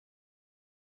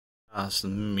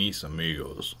Mis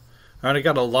amigos. Alright, I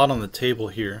got a lot on the table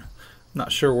here.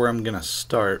 Not sure where I'm gonna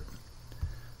start.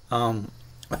 I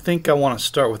think I want to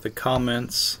start with the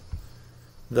comments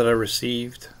that I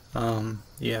received.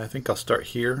 Yeah, I think I'll start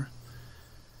here.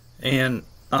 And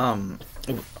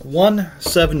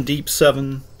 1-7 Deep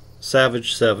 7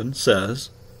 Savage 7 says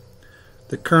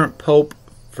the current Pope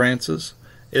Francis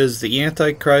is the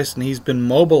Antichrist, and he's been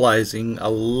mobilizing a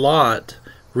lot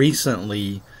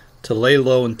recently to lay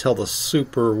low until the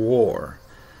super war.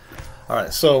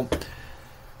 Alright, so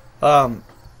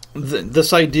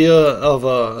this idea of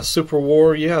a super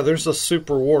war, yeah, there's a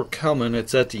super war coming.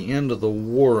 It's at the end of the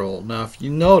world. Now, if you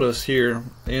notice here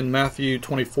in Matthew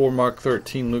 24, Mark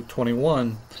 13, Luke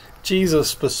 21, Jesus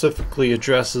specifically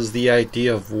addresses the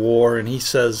idea of war, and he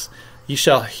says, "Ye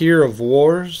shall hear of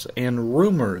wars and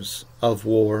rumors of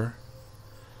war.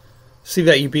 See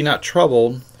that ye be not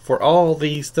troubled, for all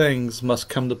these things must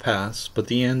come to pass, but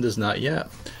the end is not yet."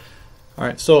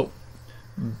 Alright, so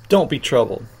don't be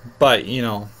troubled by,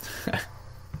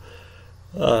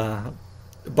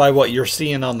 by what you're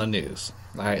seeing on the news.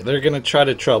 Alright, they're going to try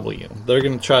to trouble you. They're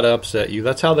going to try to upset you.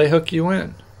 That's how they hook you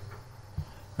in.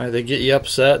 Alright, they get you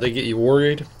upset, they get you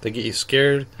worried, they get you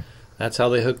scared. That's how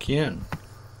they hook you in.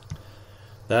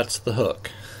 That's the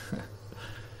hook.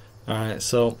 Alright,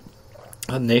 so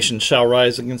nation shall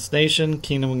rise against nation,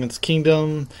 kingdom against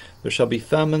kingdom. There shall be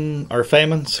famines,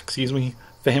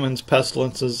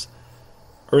 pestilences,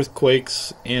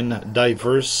 earthquakes in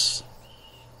diverse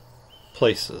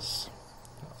places.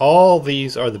 All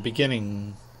these are the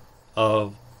beginning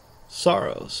of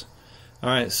sorrows.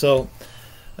 Alright, so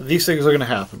these things are going to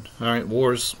happen. Alright,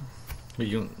 wars,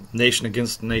 nation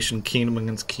against nation, kingdom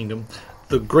against kingdom.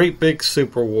 The great big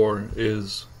super war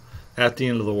is at the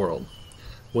end of the world,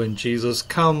 when Jesus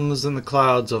comes in the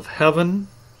clouds of heaven.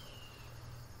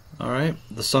 Alright,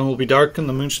 the sun will be darkened,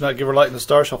 the moon shall not give her light, and the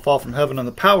stars shall fall from heaven, and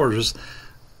the powers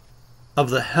of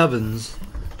the heavens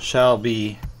shall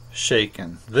be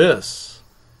shaken. This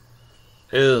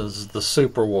is the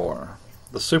super war.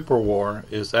 The super war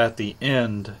is at the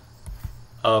end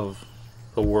of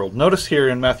the world. Notice here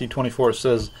in Matthew 24 it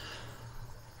says,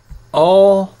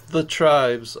 all the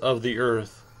tribes of the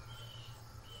earth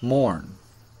mourn.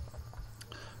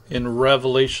 In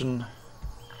Revelation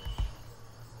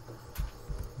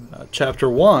chapter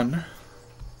 1,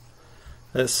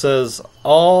 it says,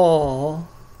 all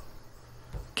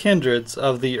kindreds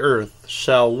of the earth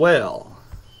shall wail.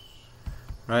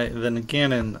 Right? Then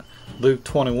again in Luke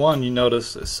 21, you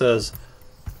notice it says,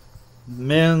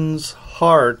 men's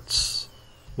hearts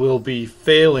will be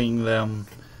failing them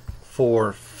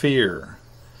for fear.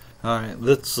 Alright,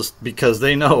 that's just because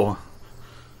they know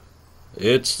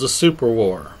it's the super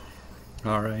war.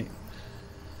 Alright.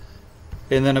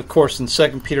 And then of course in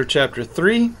 2 Peter chapter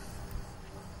 3,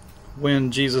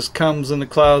 when Jesus comes in the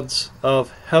clouds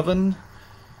of heaven,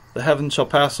 the heavens shall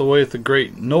pass away with a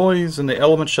great noise, and the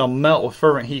elements shall melt with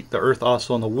fervent heat. The earth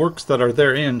also and the works that are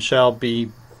therein shall be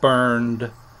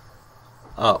burned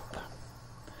up.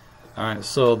 Alright,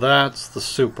 so that's the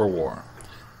super war.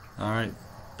 Alright,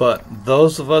 but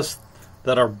those of us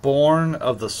that are born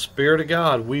of the Spirit of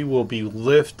God, we will be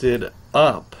lifted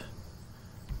up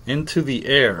into the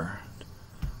air.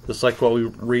 Just like what we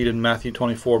read in Matthew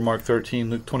 24, Mark 13,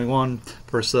 Luke 21,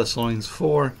 1 Thessalonians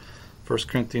 4, 1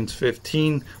 Corinthians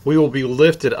 15. We will be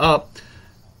lifted up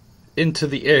into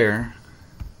the air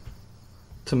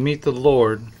to meet the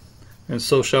Lord, and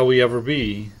so shall we ever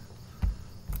be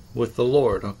with the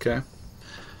Lord, okay?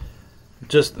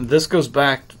 Just this goes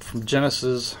back from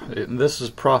Genesis. This is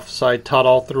prophesied, taught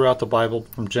all throughout the Bible,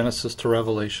 from Genesis to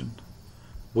Revelation.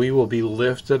 We will be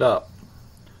lifted up,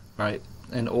 right?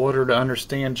 In order to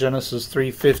understand Genesis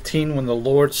 3:15, when the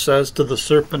Lord says to the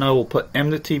serpent, I will put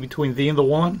enmity between thee and the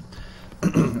woman,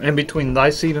 and between thy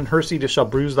seed and her seed, it shall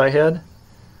bruise thy head,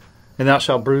 and thou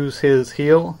shalt bruise his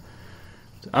heel.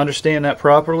 To understand that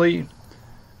properly,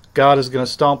 God is going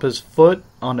to stomp his foot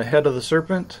on the head of the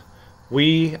serpent.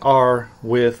 We are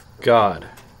with God.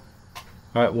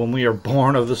 Alright, when we are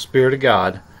born of the Spirit of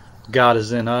God, God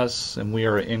is in us, and we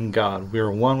are in God. We are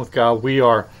one with God. We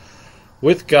are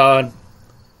with God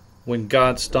when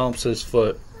God stomps his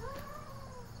foot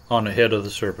on the head of the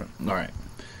serpent. Alright.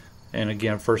 And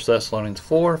again, 1 Thessalonians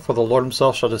 4, for the Lord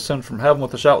himself shall descend from heaven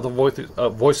with a shout, with the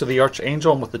voice of the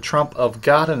archangel, and with the trump of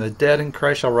God, and the dead in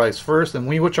Christ shall rise first, and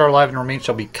we which are alive and remain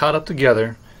shall be caught up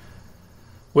together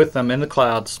with them in the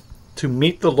clouds to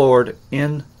meet the Lord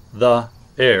in the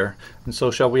air, and so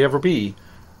shall we ever be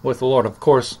with the Lord. Of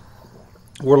course,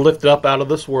 we're lifted up out of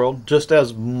this world, just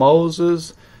as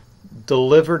Moses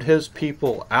delivered his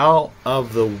people out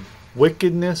of the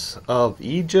wickedness of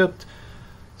Egypt.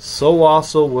 so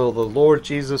also will the Lord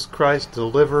Jesus Christ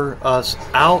deliver us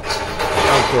out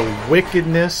of the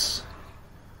wickedness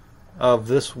of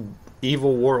this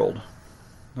evil world.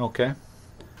 Okay?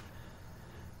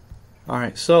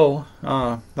 Alright, so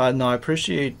I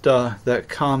appreciate that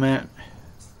comment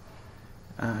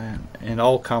and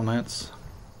all comments.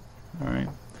 Alright,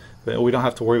 but we don't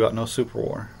have to worry about no super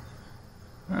war.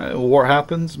 War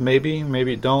happens, maybe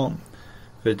it don't.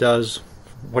 If it does,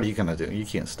 what are you going to do? You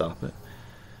can't stop it.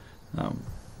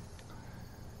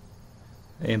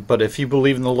 But if you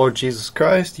believe in the Lord Jesus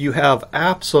Christ, you have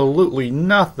absolutely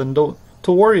nothing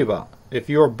to worry about. If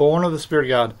you are born of the Spirit of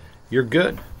God, you're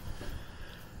good.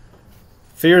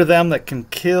 Fear them that can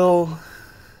kill,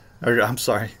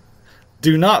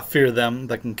 do not fear them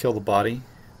that can kill the body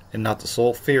and not the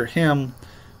soul. Fear him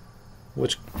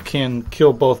which can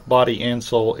kill both body and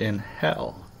soul in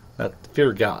hell.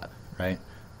 Fear God, right?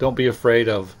 Don't be afraid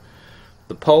of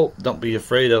the Pope. Don't be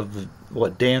afraid of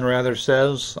what Dan Rather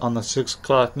says on the 6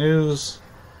 o'clock news.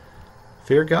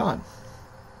 Fear God.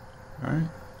 All right.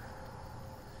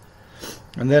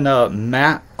 And then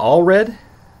Matt Allred,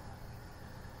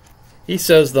 he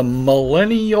says the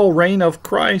millennial reign of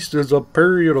Christ is a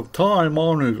period of time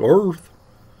on his earth.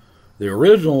 The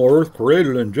original earth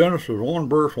created in Genesis 1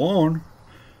 verse 1,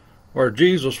 where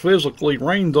Jesus physically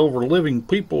reigns over living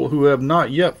people who have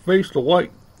not yet faced the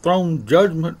white throne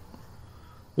judgment,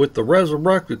 with the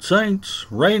resurrected saints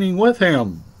reigning with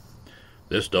him.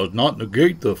 This does not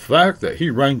negate the fact that he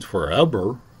reigns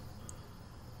forever.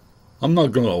 I'm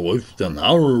not going to waste an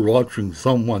hour watching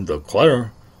someone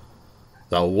declare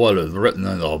that what is written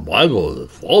in the Bible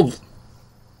is false.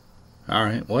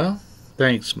 Alright, well,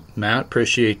 thanks, Matt.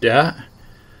 Appreciate that.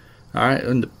 Alright,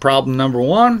 and problem number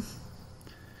 1,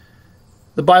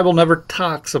 the Bible never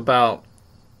talks about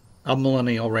a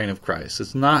millennial reign of Christ.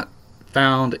 It's not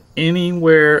found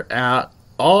anywhere at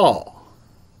all.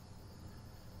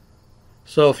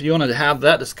 So if you want to have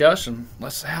that discussion,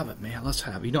 let's have it, man. Let's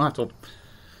have it. You don't have to,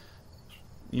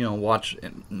 watch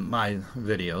my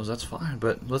videos. That's fine.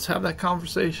 But let's have that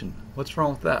conversation. What's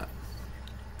wrong with that?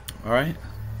 All right?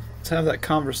 Let's have that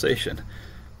conversation.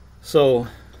 So,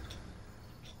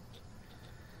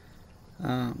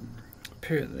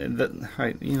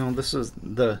 this is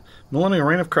the millennial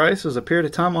reign of Christ is a period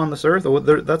of time on this earth.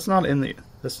 That's not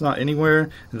anywhere.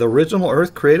 The original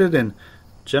earth created in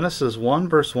Genesis 1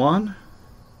 verse 1.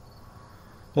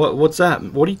 What's that?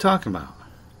 What are you talking about?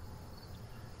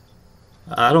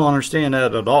 I don't understand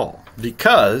that at all.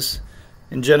 Because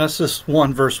in Genesis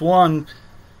 1 verse 1,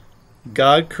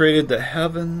 God created the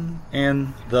heaven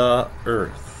and the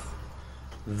earth.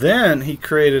 Then he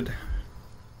created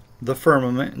the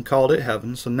firmament and called it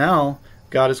heaven. So now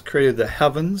God has created the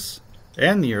heavens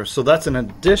and the earth. So that's an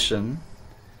addition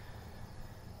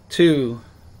to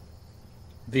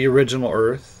the original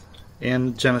earth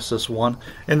in Genesis 1.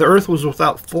 And the earth was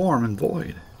without form and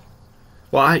void.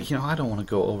 Well, I don't want to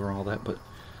go over all that, but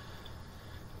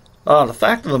the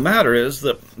fact of the matter is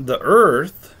that the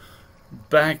earth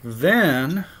back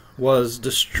then was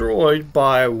destroyed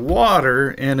by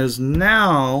water and is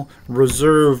now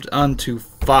reserved unto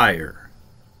fire.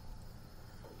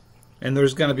 And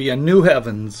there's going to be a new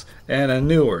heavens and a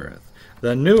new earth.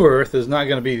 The new earth is not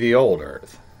going to be the old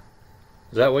earth.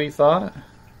 Is that what you thought?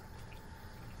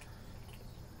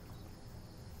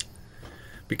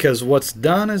 Because what's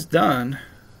done is done,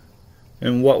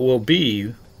 and what will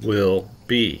be, will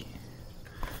be.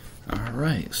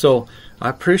 Alright, so I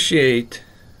appreciate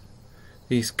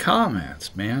these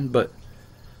comments, man, but,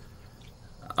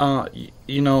 I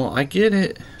get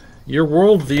it. Your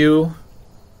worldview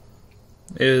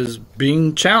is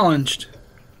being challenged,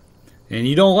 and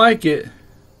you don't like it.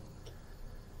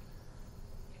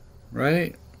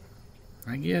 Right?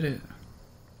 I get it.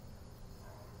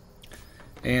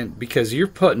 And because you're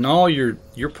putting all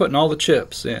the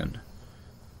chips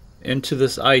into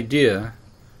this idea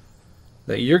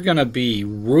that you're going to be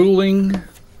ruling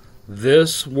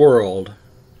this world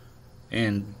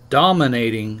and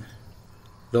dominating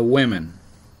the women,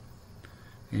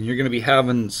 and you're going to be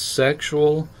having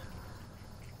sexual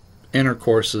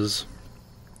intercourses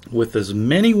with as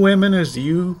many women as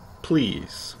you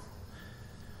please.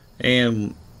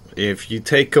 And if you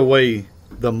take away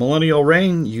the millennial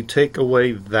reign, you take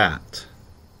away that.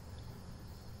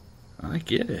 I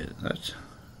get it.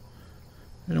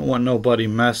 You don't want nobody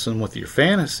messing with your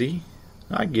fantasy.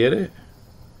 I get it.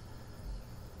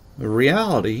 The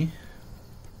reality,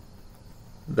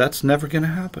 that's never going to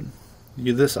happen.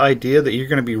 This idea that you're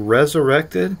going to be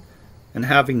resurrected and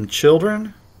having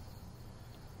children,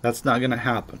 that's not going to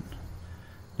happen.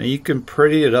 Now you can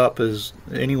pretty it up as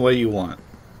any way you want.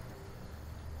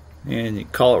 and you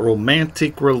call it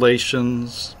romantic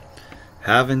relations,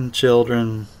 having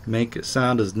children, make it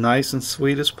sound as nice and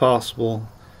sweet as possible,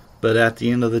 but at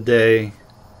the end of the day,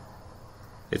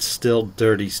 it's still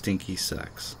dirty, stinky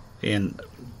sex. And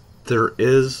there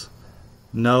is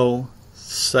no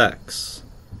sex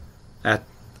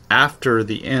after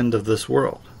the end of this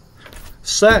world.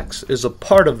 Sex is a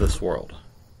part of this world.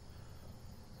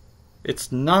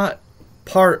 It's not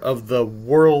part of the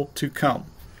world to come.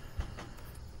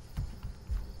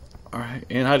 Alright,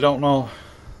 and I don't know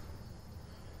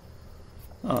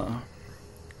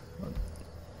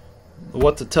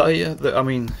what to tell you. I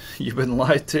mean, you've been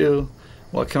lied to.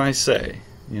 What can I say?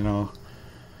 You know,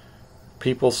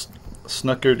 people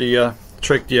snookered you,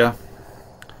 tricked you,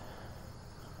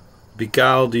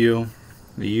 beguiled you.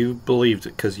 You believed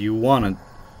it because you wanted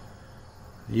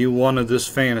this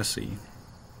fantasy.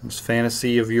 This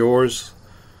fantasy of yours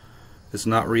is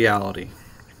not reality.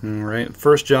 All right.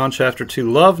 1 John chapter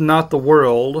 2. Love not the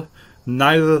world,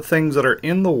 neither the things that are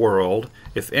in the world.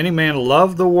 If any man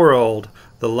love the world,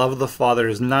 the love of the Father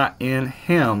is not in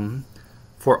him.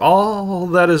 For all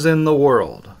that is in the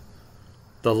world,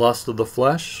 the lust of the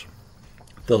flesh,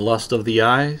 the lust of the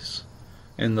eyes,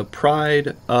 and the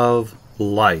pride of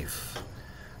life,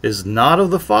 is not of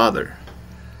the Father,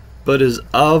 but is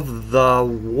of the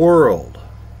world.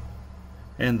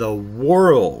 And the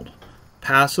world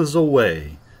passes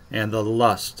away, and the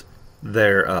lust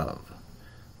thereof.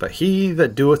 But he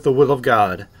that doeth the will of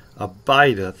God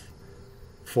abideth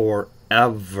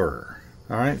forever.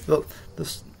 All right?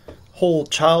 This whole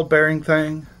childbearing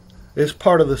thing is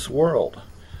part of this world.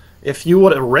 If you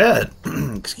would have read,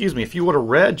 if you would have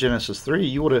read Genesis 3,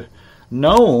 you would have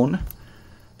known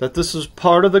that this is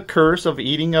part of the curse of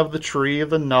eating of the tree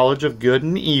of the knowledge of good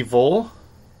and evil.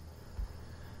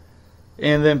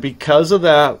 And then because of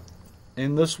that,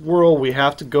 in this world we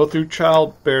have to go through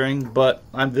childbearing, but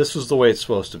this is the way it's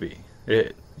supposed to be.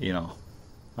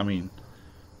 I mean,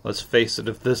 let's face it,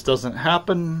 if this doesn't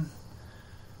happen,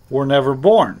 we're never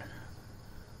born.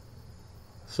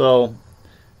 So,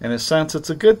 in a sense, it's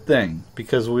a good thing,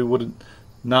 because we would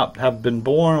not have been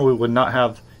born, we would not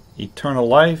have eternal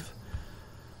life.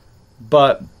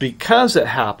 But because it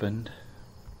happened,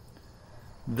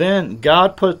 then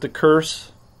God put the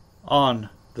curse on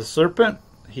the serpent,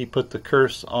 he put the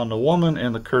curse on the woman,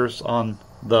 and the curse on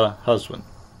the husband.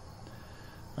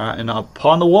 And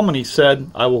upon the woman he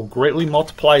said, I will greatly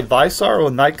multiply thy sorrow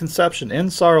and thy conception. In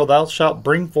sorrow thou shalt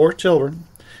bring forth children,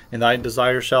 and thy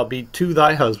desire shall be to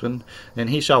thy husband, and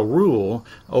he shall rule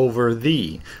over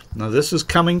thee. Now this is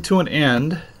coming to an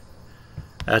end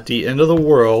at the end of the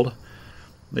world.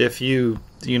 If you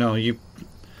could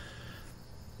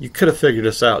have figured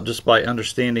this out just by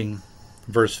understanding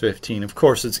verse 15. Of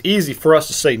course, it's easy for us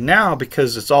to say now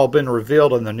because it's all been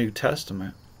revealed in the New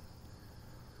Testament.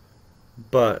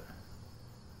 But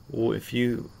if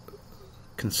you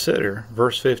consider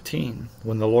verse 15,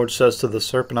 when the Lord says to the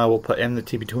serpent, I will put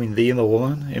enmity between thee and the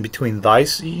woman, and between thy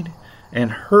seed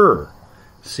and her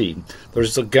seed.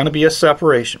 There's going to be a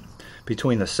separation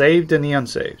between the saved and the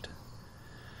unsaved.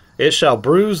 It shall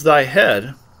bruise thy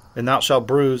head, and thou shalt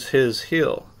bruise his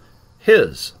heel.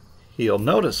 His heel.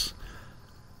 Notice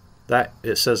that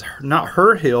it says not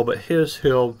her heel, but his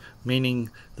heel, meaning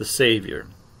the Savior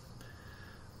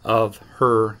of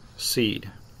her seed.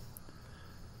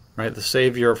 Right? The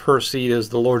Savior of her seed is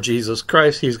the Lord Jesus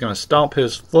Christ. He's going to stomp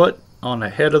his foot on the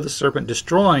head of the serpent,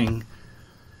 destroying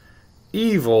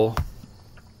evil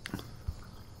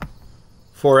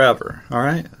forever. All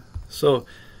right? So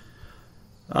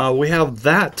we have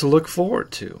that to look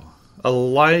forward to. A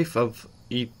life of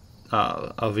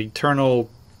eternal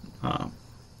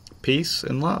peace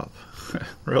and love.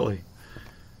 Really.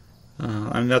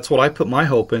 And that's what I put my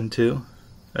hope into.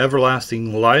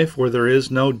 Everlasting life where there is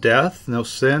no death, no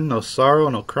sin, no sorrow,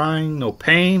 no crying, no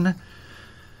pain.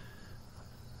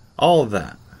 All of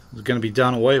that is going to be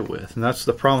done away with. And that's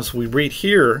the promise we read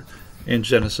here in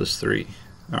Genesis 3.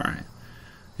 All right.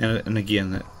 And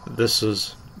again, this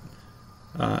is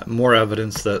more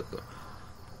evidence that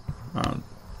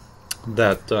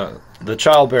the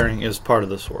childbearing is part of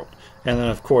this world. And then,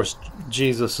 of course,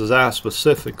 Jesus is asked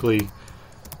specifically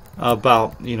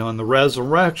about, in the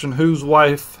resurrection, whose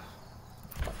wife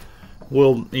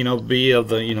will, be of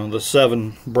the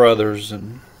 7 brothers.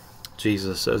 And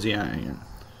Jesus says,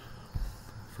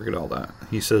 forget all that.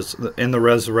 He says, in the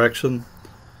resurrection,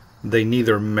 they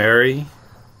neither marry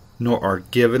nor are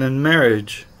given in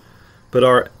marriage, but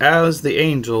are as the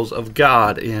angels of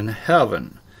God in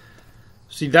heaven.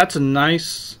 See, that's a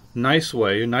nicer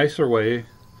way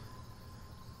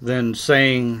than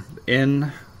saying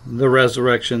in the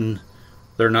resurrection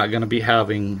they're not going to be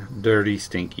having dirty,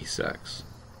 stinky sex.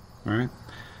 All right?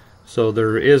 So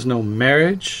there is no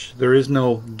marriage. There is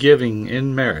no giving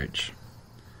in marriage.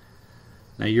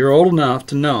 Now, you're old enough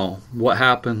to know what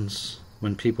happens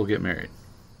when people get married.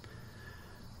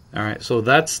 All right, so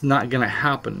that's not going to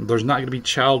happen. There's not going to be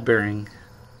childbearing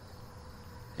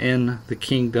in the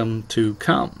kingdom to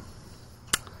come,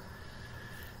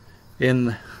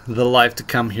 in the life to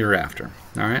come hereafter.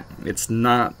 All right, it's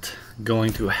not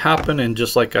going to happen. And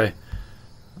just like I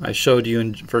showed you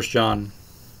in 1 John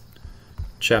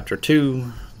chapter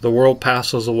 2, the world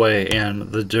passes away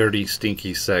and the dirty,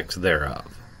 stinky sex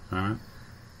thereof. All right,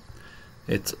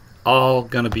 it's all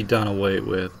going to be done away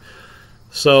with.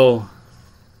 So,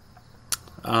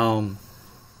 where are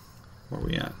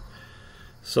we at?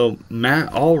 So,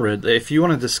 Matt Allred, if you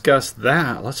want to discuss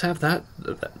that, let's have that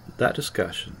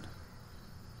discussion.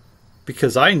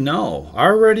 Because I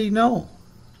already know,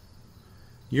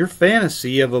 your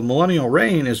fantasy of a millennial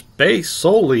reign is based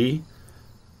solely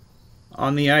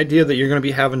on the idea that you're going to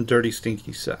be having dirty,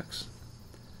 stinky sex.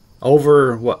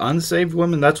 Over what, unsaved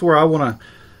women? That's where I want to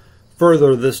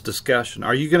further this discussion.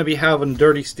 Are you going to be having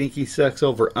dirty, stinky sex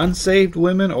over unsaved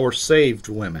women or saved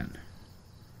women?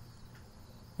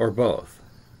 Or both?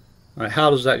 All right,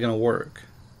 how is that going to work?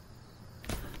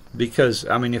 Because,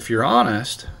 I mean, if you're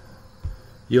honest,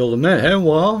 you'll admit, hey,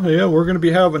 well, yeah, we're going to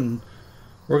be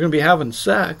having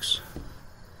sex.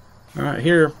 All right,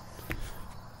 here.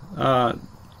 I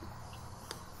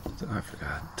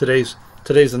forgot. Today's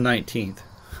the 19th.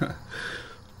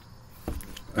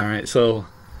 All right, so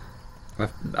I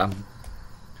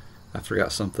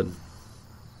forgot something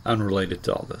unrelated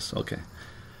to all this. Okay.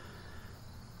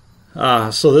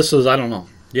 So this is, I don't know,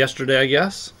 yesterday, I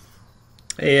guess.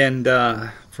 And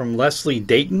from Leslie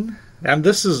Dayton. And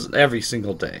this is every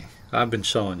single day. I've been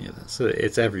showing you this.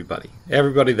 It's everybody.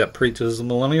 Everybody that preaches the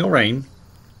millennial reign.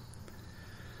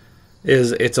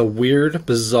 It's a weird,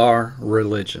 bizarre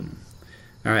religion.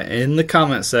 All right, in the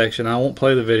comment section, I won't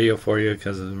play the video for you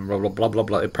because blah, blah, blah, blah,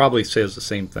 blah. It probably says the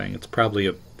same thing. It's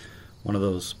probably one of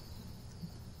those,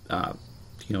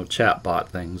 chat bot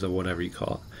things or whatever you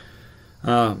call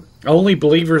it. Only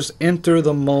believers enter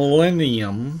the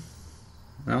millennium.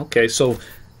 Okay, so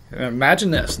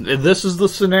imagine this. This is the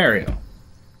scenario.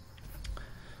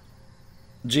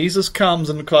 Jesus comes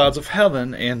in the clouds of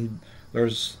heaven, and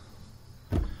there's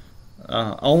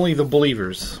only the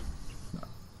believers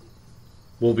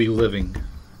will be living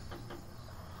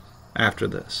after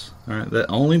this. All right, that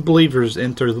only believers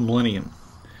enter the millennium.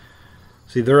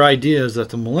 See, their idea is that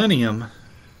the millennium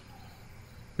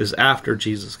is after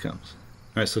Jesus comes.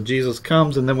 All right, so Jesus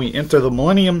comes, and then we enter the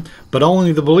millennium, but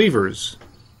only the believers.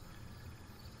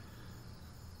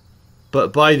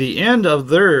 But by the end of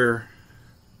there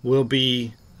will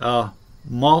be a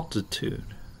multitude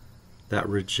that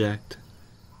reject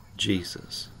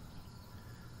Jesus.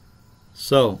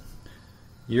 So,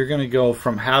 you're going to go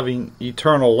from having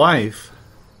eternal life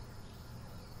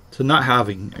to not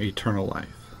having eternal life.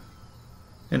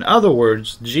 In other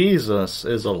words, Jesus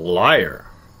is a liar.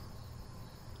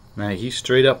 Now, he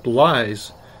straight up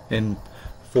lies.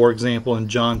 For example, in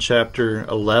John chapter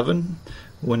 11,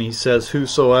 when he says,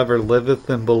 whosoever liveth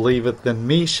and believeth in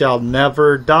me shall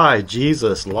never die.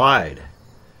 Jesus lied.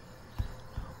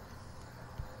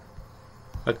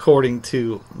 According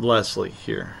to Leslie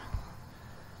here.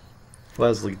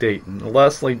 Leslie Dayton.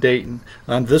 Leslie Dayton.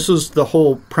 This is the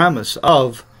whole premise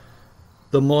of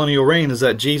the millennial reign, is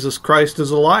that Jesus Christ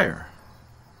is a liar.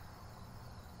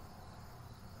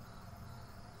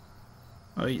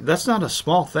 That's not a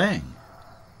small thing.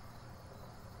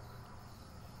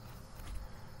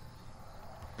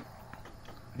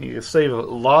 You could save a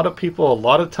lot of people a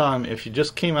lot of time if you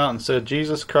just came out and said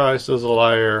Jesus Christ is a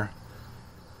liar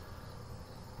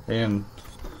and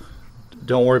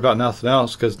don't worry about nothing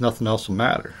else, because nothing else will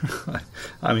matter.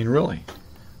 I mean, really.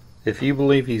 If you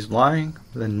believe he's lying,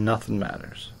 then nothing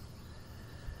matters.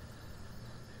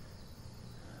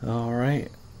 Alright.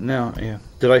 Now, yeah.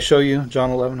 Did I show you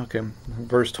John 11? Okay.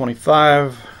 Verse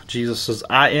 25. Jesus says,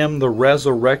 I am the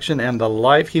resurrection and the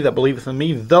life. He that believeth in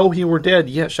me, though he were dead,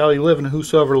 yet shall he live. And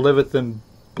whosoever liveth and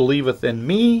believeth in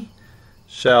me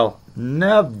shall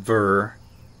never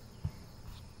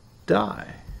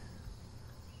die.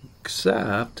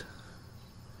 Except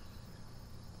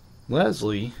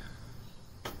Leslie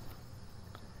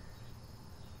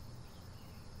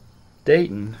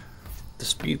Dayton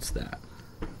disputes that.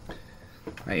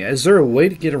 Is there a way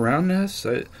to get around this?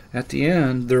 At the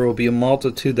end, there will be a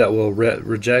multitude that will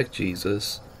reject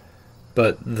Jesus,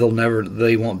 but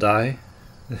they won't die.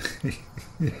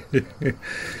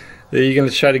 Are you going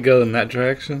to try to go in that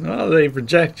direction? Oh, they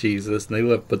reject Jesus and they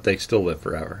live, but they still live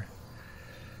forever.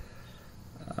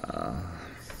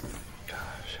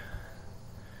 Gosh.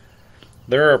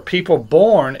 There are people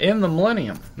born in the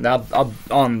millennium. Now,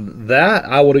 on that,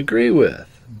 I would agree with.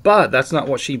 But that's not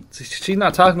what she's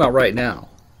not talking about right now.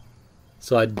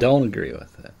 So I don't agree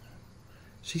with it.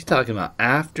 She's talking about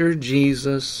after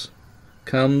Jesus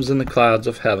comes in the clouds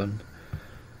of heaven.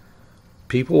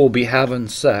 People will be having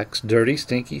sex, dirty,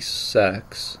 stinky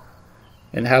sex,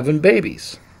 and having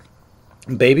babies.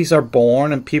 Babies are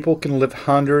born, and people can live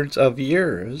hundreds of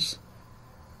years.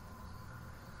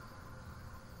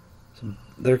 So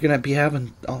they're going to be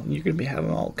having, you're going to be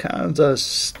having all kinds of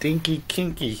stinky,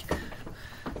 kinky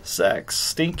sex.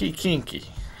 Stinky, kinky.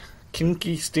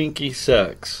 Kinky, stinky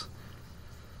sex.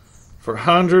 For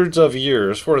hundreds of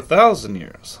years, for 1,000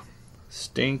 years.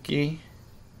 Stinky,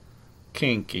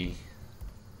 kinky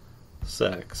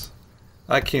sex.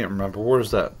 I can't remember.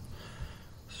 Where's that?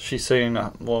 She's saying,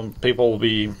 well, people will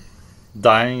be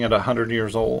dying at 100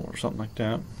 years old or something like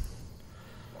that.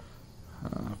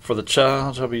 For the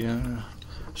child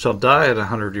shall die at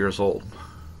 100 years old.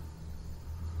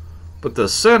 But the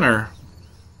sinner,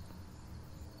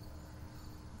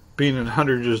 being at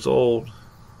 100 years old,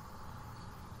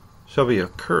 shall be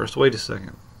accursed. Wait a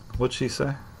second. What'd she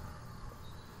say?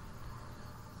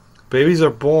 Babies are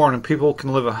born and people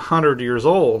can live 100 years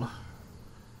old.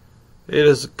 It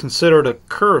is considered a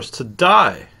curse to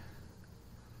die.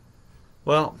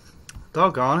 Well,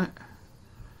 doggone it.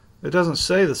 It doesn't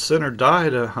say the sinner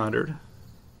died at 100.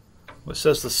 It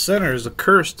says the sinner is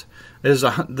accursed.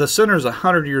 The sinner is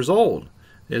 100 years old.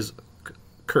 Is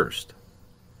cursed.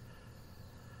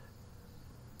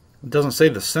 It doesn't say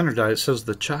the sinner died. It says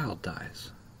the child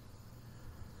dies.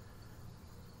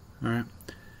 All right.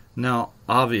 Now,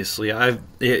 obviously, I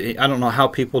don't know how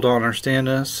people don't understand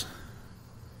this.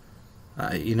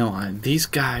 These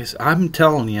guys, I'm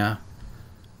telling you,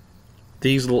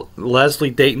 these Leslie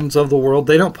Daytons of the world,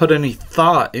 they don't put any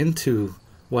thought into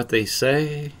what they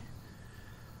say.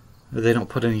 They don't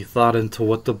put any thought into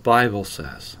what the Bible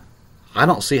says. I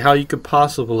don't see how you could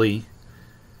possibly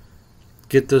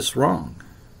get this wrong.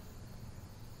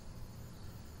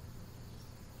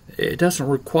 It doesn't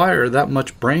require that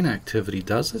much brain activity,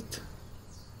 does it?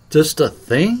 Just to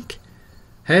think,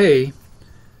 hey,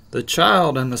 the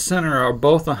child and the sinner are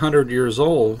both 100 years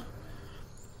old.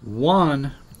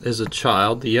 One is a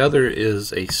child, the other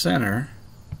is a sinner.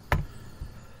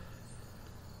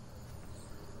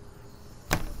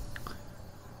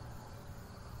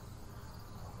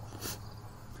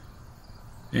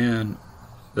 And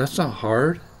that's not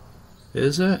hard,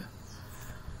 is it?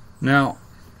 Now,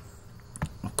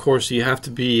 of course, you have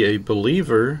to be a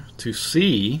believer to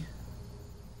see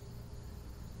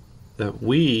that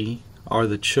we are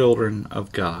the children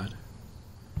of God.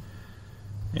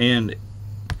 And,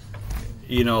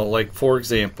 like, for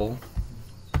example,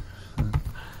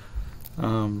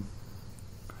 let's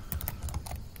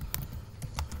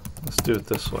do it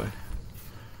this way.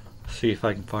 See if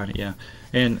I can find it, yeah.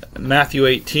 In Matthew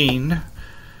 18,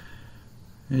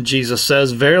 Jesus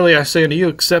says, "Verily I say unto you,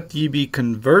 except ye be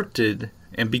converted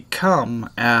and become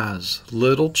as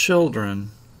little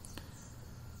children,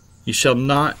 you shall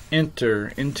not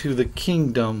enter into the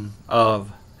kingdom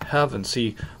of heaven."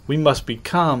 See, we must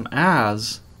become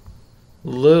as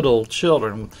little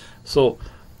children. So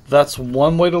that's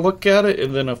one way to look at it.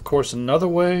 And then, of course, another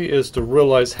way is to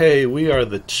realize, hey, we are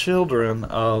the children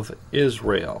of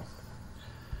Israel.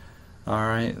 All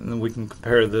right, and we can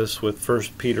compare this with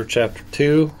 1 Peter chapter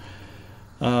 2.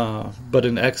 But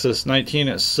in Exodus 19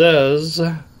 it says,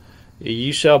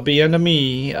 "Ye shall be unto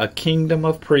me a kingdom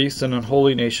of priests and an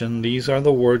holy nation. These are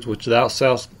the words which thou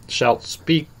shalt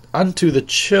speak unto the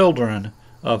children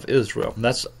of Israel." And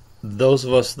that's those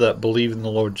of us that believe in the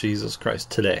Lord Jesus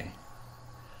Christ today.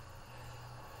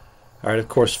 All right, of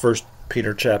course, 1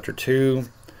 Peter chapter 2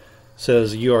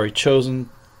 says, "You are a chosen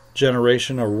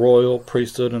generation, a royal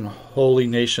priesthood, and a holy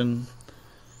nation,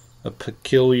 a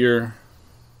peculiar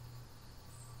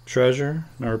treasure,"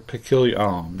 or peculiar,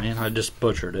 oh man, I just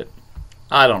butchered it.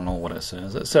 I don't know what it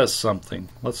says. It says something.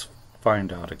 Let's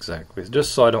find out exactly,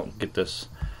 just so I don't get this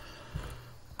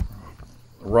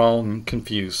wrong and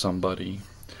confuse somebody.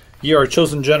 "Ye are a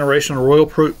chosen generation, a royal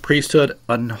priesthood,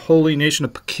 a holy nation, a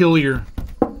peculiar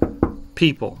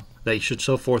people, that ye should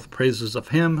show forth the praises of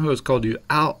him who has called you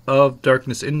out of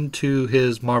darkness into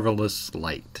his marvelous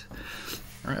light."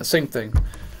 All right, same thing.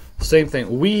 Same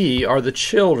thing. We are the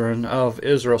children of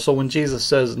Israel. So when Jesus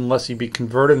says, "Unless you be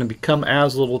converted and become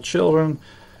as little children,"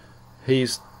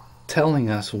 he's telling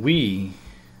us we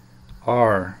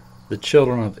are the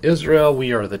children of Israel.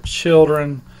 We are the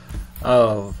children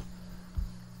of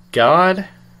God.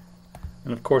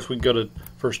 And of course we go to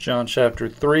 1 John chapter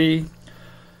 3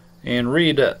 and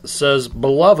read, it says,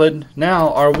 Beloved,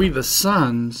 now are we the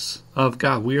sons of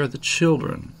God. We are the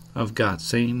children of God.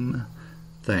 Same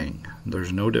thing.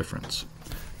 There's no difference.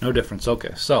 No difference.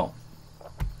 Okay, so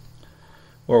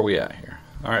where are we at here?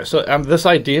 Alright, so this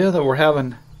idea that we're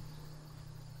having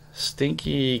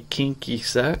stinky, kinky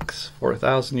sex for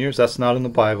 1,000 years, that's not in the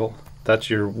Bible.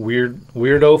 That's your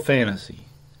weirdo fantasy.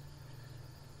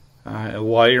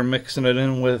 Why you're mixing it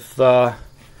in with the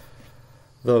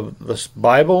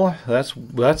Bible,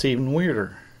 that's even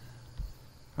weirder.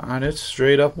 And it's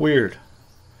straight up weird.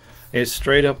 It's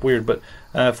straight up weird. But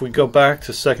if we go back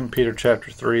to 2 Peter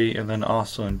chapter 3 and then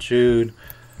also in Jude,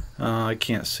 I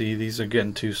can't see. These are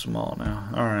getting too small now.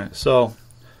 Alright, so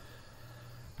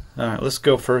alright, let's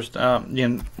go first.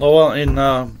 In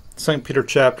 2 Peter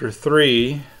chapter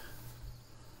 3,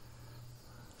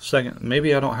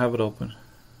 maybe I don't have it open.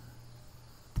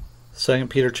 2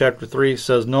 Peter chapter 3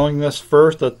 says, Knowing this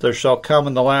first, that there shall come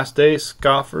in the last days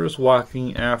scoffers,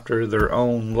 walking after their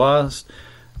own lust.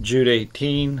 Jude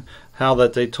 18, how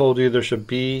that they told you there should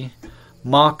be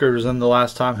mockers in the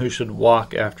last time who should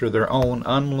walk after their own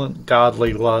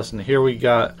ungodly lust. And here we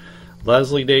got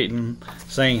Leslie Dayton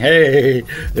saying, hey,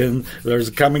 and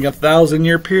there's coming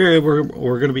 1,000-year period where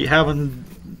we're going to be having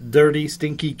dirty,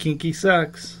 stinky, kinky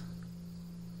sex.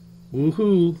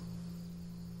 Woohoo.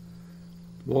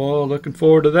 Well, looking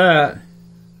forward to that.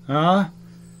 Huh?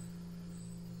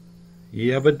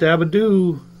 Yabba dabba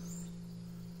doo.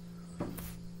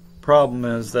 Problem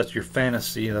is, that's your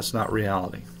fantasy, that's not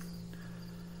reality.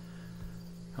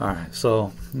 Alright,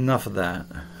 so enough of that.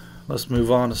 Let's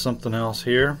move on to something else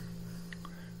here.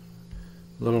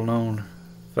 Little known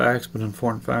facts, but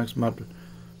important facts.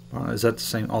 Is that the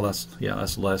same? Oh, that's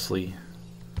Leslie.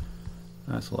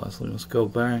 That's Leslie. Let's go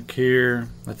back here.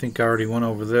 I think I already went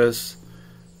over this.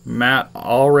 Matt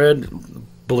Allred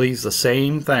believes the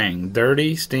same thing.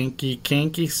 Dirty, stinky,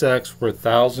 kinky sex for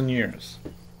 1,000 years.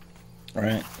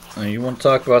 Alright, now you want to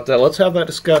talk about that? Let's have that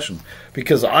discussion.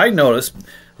 Because I noticed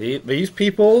these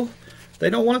people, they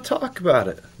don't want to talk about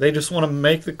it. They just want to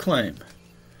make the claim.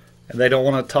 And they don't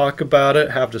want to talk about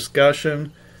it, have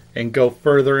discussion, and go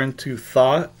further into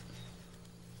thought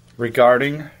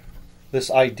regarding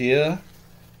this idea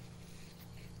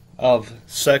of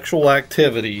sexual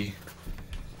activity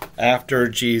after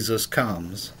Jesus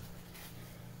comes.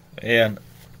 And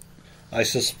I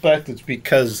suspect it's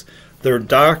because their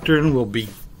doctrine will be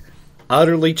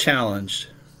utterly challenged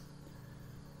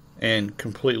and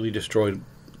completely destroyed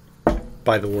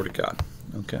by the Word of God.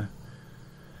 Okay?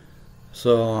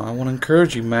 So I want to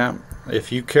encourage you, Matt,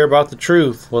 if you care about the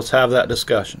truth, let's have that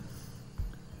discussion.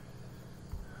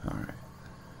 Alright.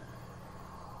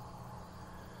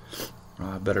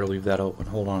 I better leave that open.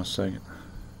 Hold on a second.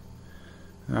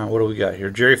 What do we got here?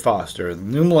 Jerry Foster, the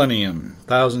new millennium,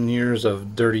 1,000 years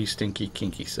of dirty, stinky,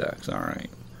 kinky sex. Alright.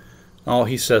 Oh,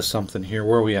 he says something here.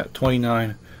 Where are we at?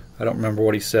 29. I don't remember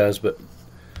what he says, but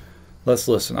let's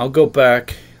listen. I'll go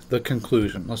back. The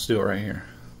conclusion. Let's do it right here.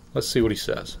 Let's see what he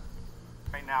says.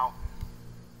 Right now,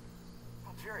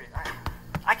 well, Jerry,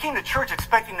 I came to church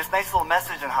expecting this nice little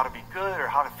message on how to be good or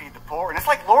how to feed the poor. And it's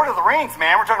like Lord of the Rings,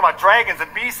 man. We're talking about dragons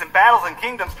and beasts and battles and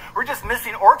kingdoms. We're just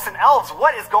missing orcs and elves.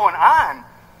 What is going on?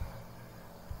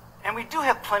 And we do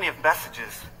have plenty of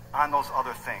messages on those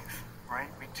other things, right?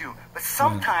 We do. But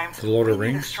sometimes the Lord of the we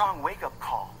need a Rings? strong wake-up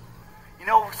call. You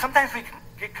know, sometimes we can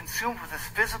get consumed with this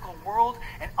physical world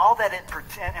and all that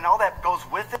and all that goes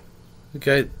with it. The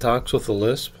guy talks with a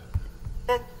lisp.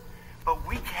 But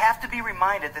we have to be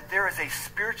reminded that there is a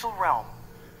spiritual realm.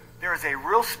 There is a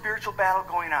real spiritual battle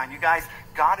going on. You guys,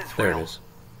 God is real. There it is.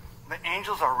 The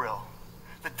angels are real.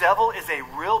 The devil is a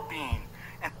real being.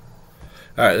 And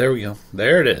Alright, there we go.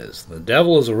 There it is. The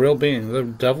devil is a real being. The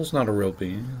devil's not a real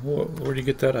being. Where do you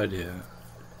get that idea?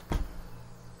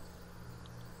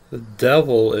 The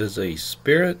devil is a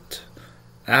spirit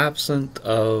absent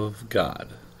of God.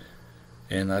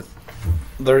 And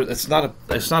it's not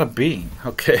a being,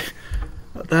 okay?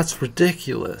 That's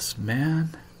ridiculous,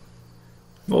 man.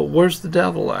 Well, where's the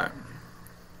devil at?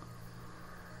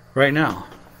 Right now.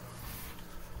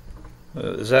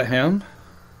 Is that him?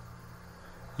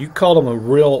 You called him a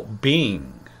real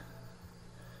being.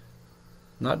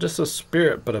 Not just a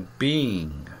spirit, but a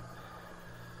being.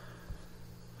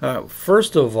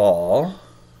 First of all,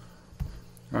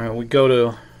 we go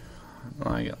to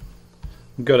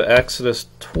Exodus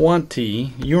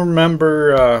 20. You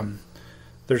remember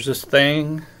there's this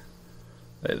thing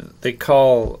they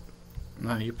call,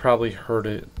 you probably heard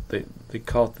it, they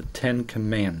call it the Ten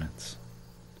Commandments.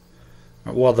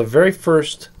 Well, the very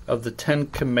first of the 10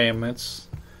 Commandments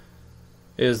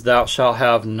is thou shalt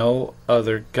have no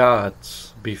other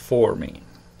gods before me.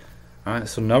 Alright,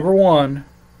 so number 1,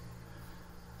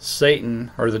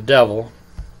 Satan, or the devil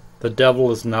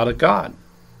is not a god.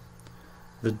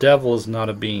 The devil is not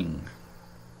a being.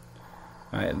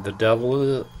 Alright, the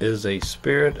devil is a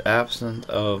spirit absent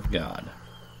of God.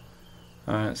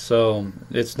 Alright, so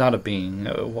it's not a being.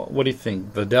 What do you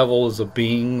think? The devil is a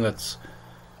being that's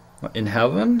in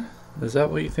heaven? Is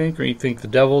that what you think? Or you think the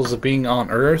devil is a being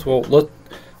on earth? Well,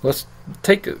 let's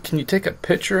take can you take a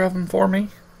picture of him for me?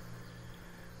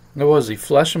 Was he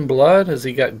flesh and blood? Has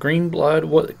he got green blood?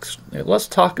 Let's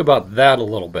talk about that a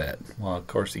little bit. Well, of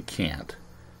course he can't,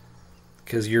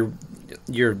 because you're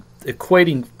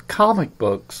equating comic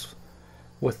books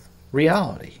with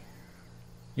reality.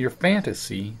 Your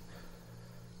fantasy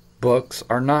books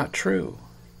are not true.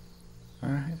 All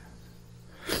right.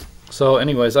 So,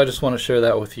 anyways, I just want to share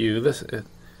that with you.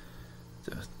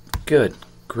 Good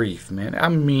grief, man! I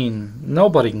mean,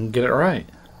 nobody can get it right.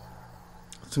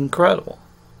 It's incredible.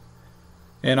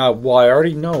 And I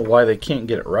already know why they can't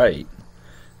get it right.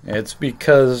 It's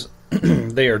because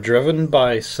they are driven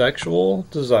by sexual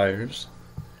desires,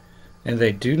 and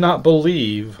they do not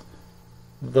believe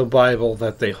the Bible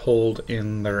that they hold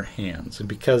in their hands. And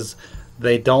because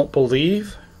they don't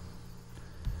believe,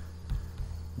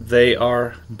 they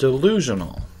are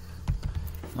delusional.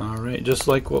 Alright, just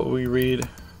like what we read.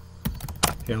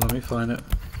 Here, let me find it.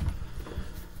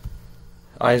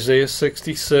 Isaiah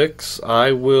 66,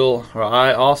 I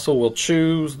also will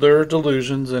choose their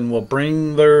delusions and will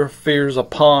bring their fears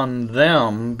upon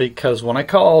them, because when I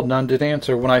called, none did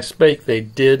answer. When I spake, they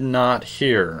did not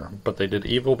hear. But they did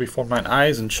evil before mine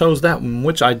eyes and chose that in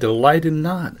which I delighted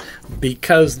not.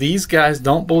 Because these guys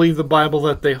don't believe the Bible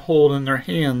that they hold in their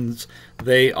hands,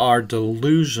 they are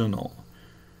delusional.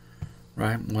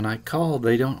 Right? When I called,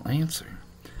 they don't answer.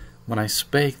 When I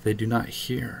spake, they do not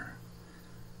hear.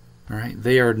 Right?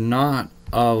 They are not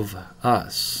of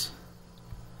us.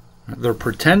 They're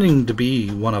pretending to be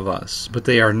one of us, but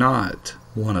they are not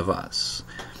one of us.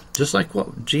 Just like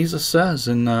what Jesus says,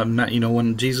 and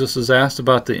when Jesus is asked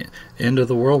about the end of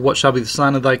the world, what shall be the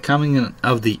sign of thy coming and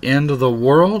of the end of the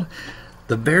world?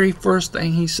 The very first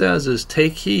thing he says is,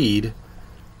 take heed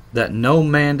that no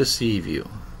man deceive you.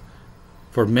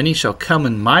 For many shall come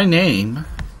in my name,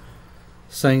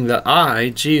 saying that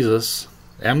I, Jesus,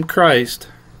 am Christ,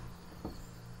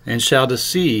 and shall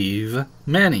deceive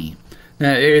many.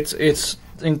 Now, it's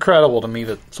incredible to me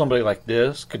that somebody like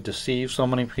this could deceive so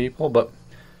many people, but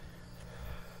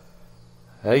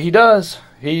he does.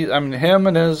 Him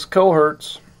and his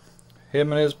cohorts,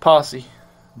 him and his posse,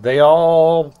 they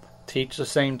all teach the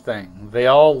same thing. They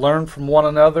all learn from one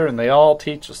another, and they all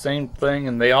teach the same thing,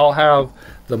 and they all have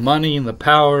the money and the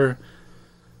power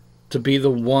to be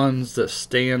the ones that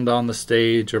stand on the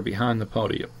stage or behind the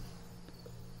podium.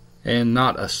 And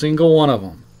not a single one of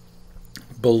them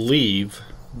believe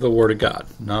the Word of God.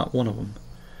 Not one of them.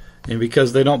 And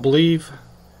because they don't believe,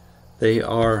 they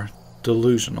are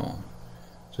delusional.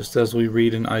 Just as we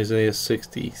read in Isaiah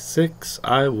 66,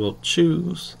 I will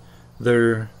choose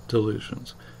their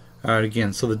delusions. Alright,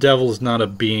 again, so the devil is not a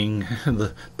being.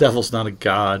 The devil's not a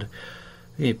god.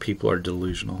 People are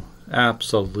delusional.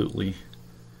 Absolutely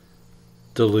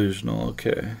delusional.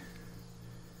 Okay.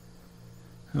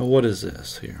 Now, what is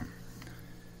this here?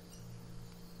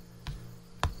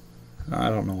 I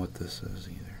don't know what this is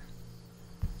either.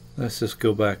 Let's just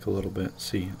go back a little bit and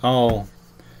see.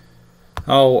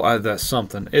 That's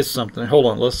something. It's something. Hold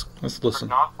on. Let's listen.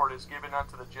 Not, for it is given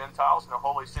unto the Gentiles, and the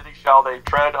holy city shall they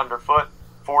tread underfoot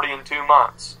 42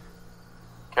 months.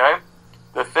 Okay?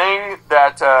 The thing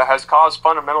that has caused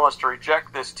fundamentalists to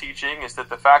reject this teaching is that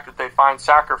the fact that they find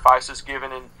sacrifices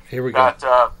given in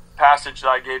that passage that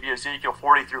I gave you, Ezekiel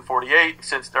 40 through 48,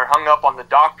 since they're hung up on the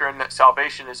doctrine that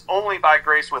salvation is only by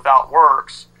grace without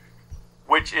works,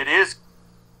 which it is.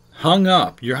 Hung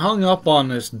up. You're hung up on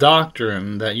this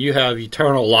doctrine that you have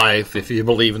eternal life if you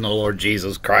believe in the Lord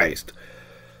Jesus Christ.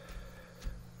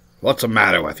 What's the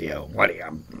matter with you? What do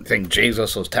you think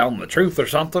Jesus was telling the truth or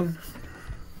something?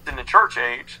 In the church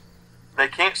age, they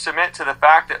can't submit to the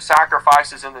fact that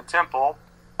sacrifices in the temple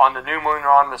on the new moon or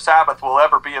on the Sabbath will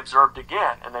ever be observed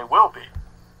again, and they will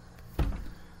be.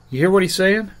 You hear what he's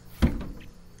saying?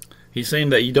 He's saying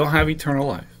that you don't have eternal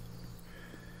life.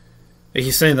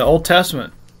 He's saying the Old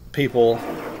Testament people,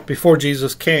 before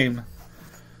Jesus came,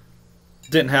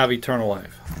 didn't have eternal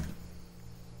life.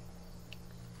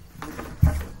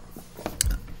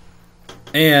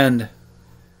 And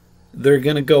they're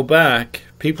going to go back.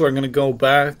 People are going to go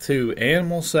back to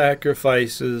animal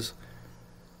sacrifices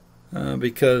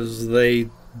because they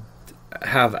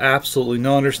have absolutely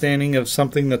no understanding of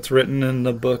something that's written in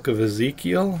the book of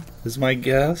Ezekiel, is my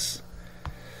guess.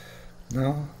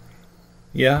 No?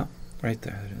 Yeah, right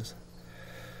there it is.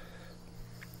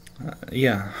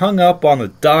 Yeah, hung up on the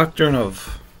doctrine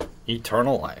of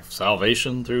eternal life.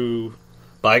 Salvation through,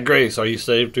 by grace are you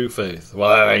saved through faith. Well,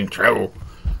 that ain't true.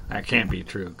 That can't be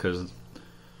true, because...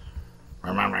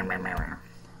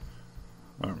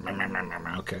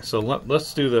 Okay, so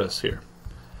let's do this here.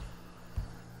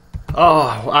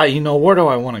 Oh, where do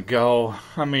I want to go?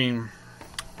 I mean,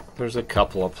 there's a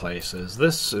couple of places.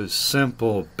 This is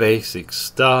simple, basic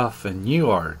stuff, and you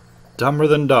are dumber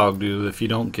than dog do if you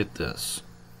don't get this.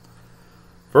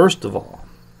 First of all,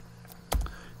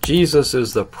 Jesus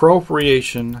is the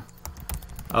propitiation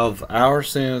of our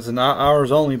sins, and not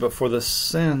ours only, but for the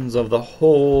sins of the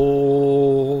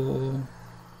whole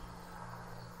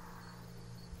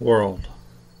world.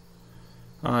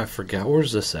 I forget.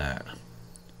 Where's this at?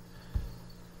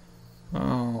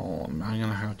 Oh, I'm going to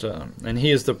have to... And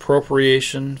he is the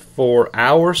propitiation for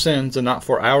our sins, and not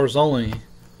for ours only,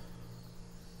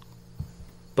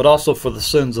 but also for the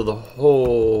sins of the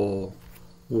whole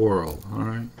world.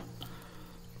 Alright?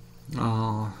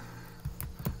 Oh,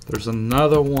 there's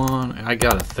another one. I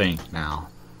got to think now.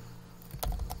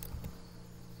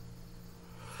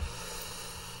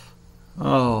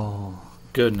 Oh,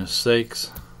 goodness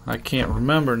sakes. I can't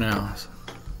remember now.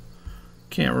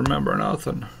 Can't remember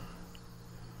nothing.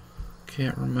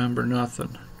 Can't remember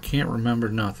nothing. Can't remember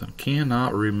nothing.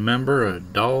 Cannot remember a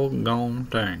doggone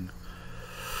thing.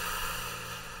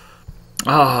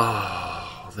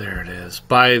 Oh, there it is.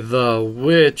 By the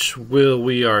which will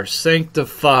we are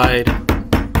sanctified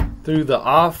through the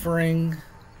offering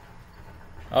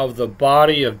of the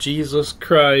body of Jesus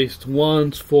Christ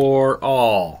once for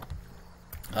all.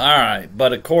 Alright,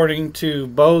 but according to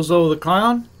Bozo the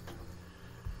Clown,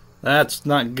 that's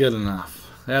not good enough.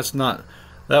 That's not...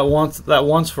 That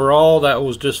once for all, that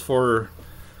was just for,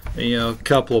 a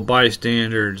couple of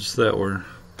bystanders that were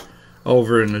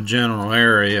over in the general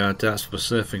area at that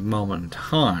specific moment in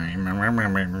time.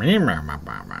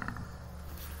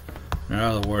 In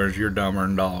other words, you're dumber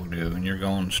than dog do, and you're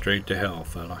going straight to hell,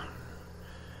 fella.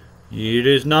 It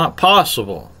is not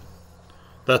possible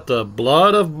that the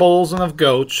blood of bulls and of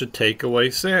goats should take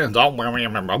away sins.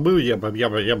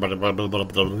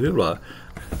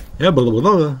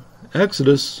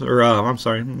 Exodus, or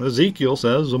Ezekiel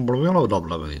says, well,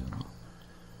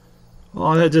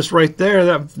 that just right there,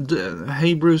 that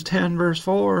Hebrews 10 verse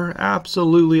 4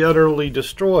 absolutely, utterly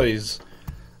destroys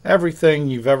everything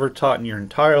you've ever taught in your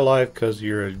entire life, because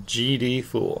you're a GD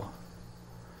fool.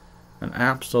 An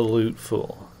absolute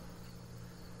fool.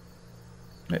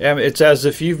 It's as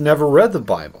if you've never read the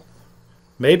Bible.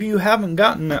 Maybe you haven't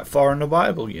gotten that far in the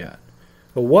Bible yet.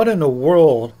 But what in the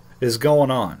world is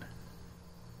going on?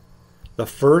 The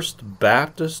First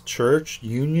Baptist Church,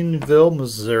 Unionville,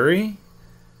 Missouri?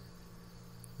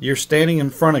 You're standing in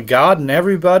front of God and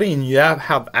everybody, and you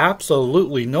have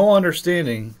absolutely no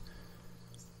understanding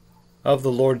of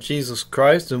the Lord Jesus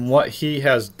Christ and what He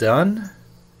has done?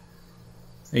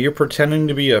 And you're pretending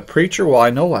to be a preacher? Well,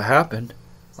 I know what happened.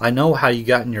 I know how you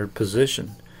got in your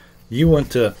position. You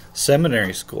went to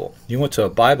seminary school. You went to a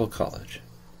Bible college.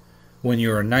 When you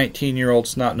were a 19-year-old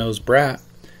snot-nosed brat,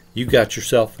 you got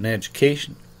yourself an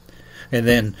education. And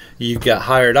then you got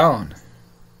hired on.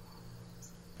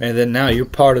 And then now you're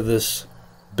part of this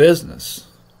business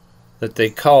that they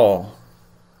call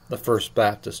the First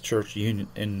Baptist Church in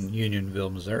Unionville,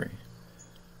 Missouri.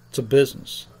 It's a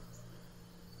business.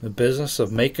 The business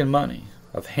of making money,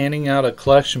 of handing out a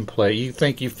collection plate. You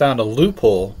think you found a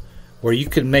loophole where you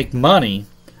can make money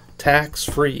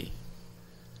tax-free.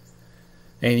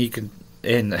 And you can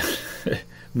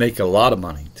make a lot of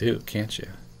money too, can't you?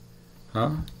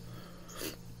 Huh?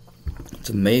 It's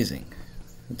amazing.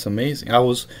 It's amazing. I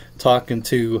was talking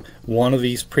to one of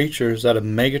these preachers at a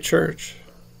mega church,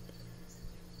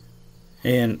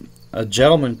 and a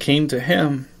gentleman came to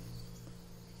him,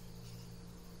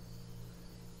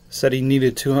 said he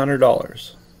needed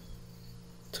 $200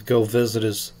 to go visit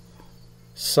his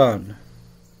son.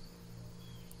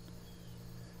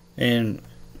 And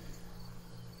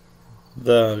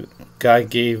the guy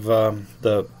gave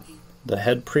the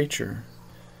head preacher,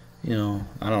 I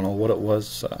don't know what it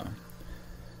was,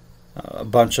 a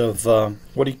bunch of,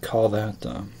 what do you call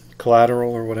that,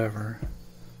 collateral or whatever,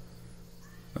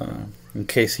 in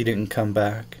case he didn't come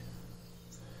back.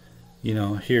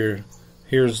 Here's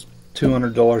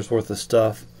 $200 worth of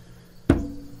stuff,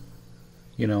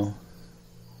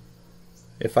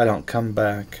 if I don't come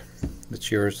back,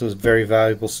 it's yours. This is very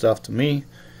valuable stuff to me.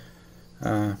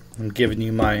 I'm giving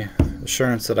you my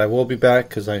assurance that I will be back,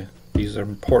 because I These are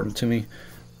important to me.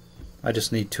 I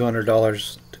just need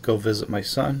 $200 to go visit my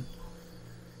son.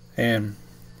 And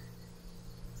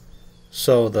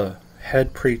so the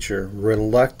head preacher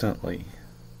reluctantly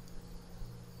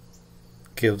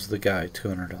gives the guy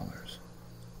 $200.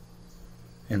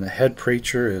 And the head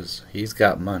preacher he's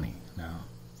got money now.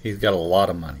 He's got a lot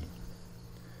of money.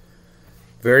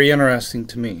 Very interesting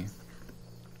to me.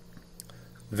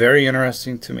 Very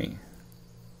interesting to me.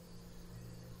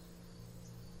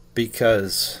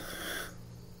 Because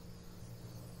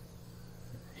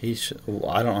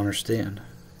I don't understand.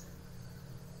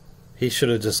 He should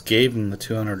have just gave him the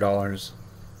 $200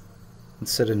 and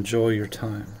said, enjoy your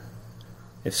time.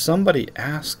 If somebody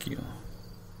asks you,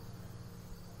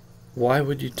 why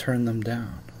would you turn them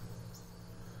down?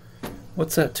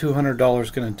 What's that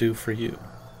 $200 going to do for you?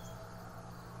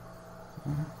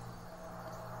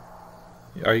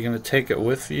 Are you going to take it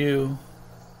with you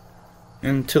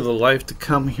into the life to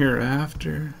come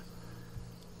hereafter?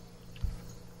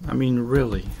 I mean,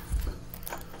 really?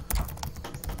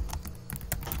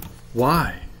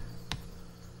 Why?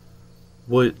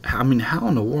 How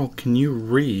in the world can you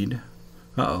read?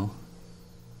 Uh-oh.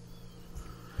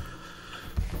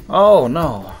 Oh,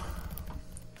 no.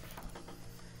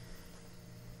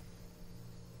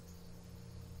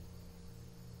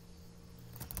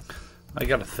 I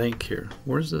gotta think here.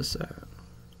 Where's this at?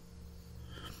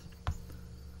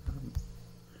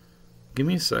 Give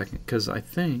me a second, because I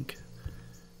think...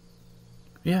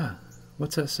 Yeah,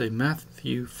 what's that say?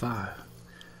 Matthew 5.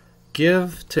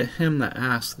 Give to him that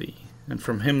asks thee, and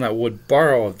from him that would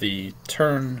borrow of thee,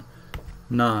 turn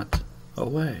not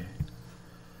away.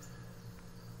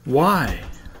 Why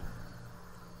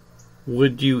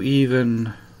would you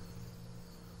even,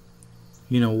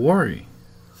 worry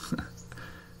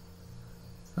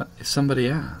if somebody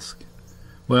asks?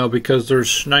 Well, because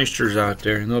there's snysters out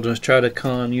there, and they'll just try to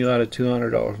con you out of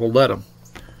 $200. Well, let them.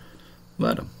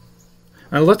 Let them.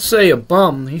 And let's say a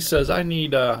bum, he says, I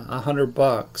need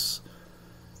 $100,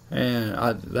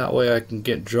 and that way I can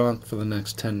get drunk for the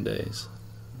next 10 days.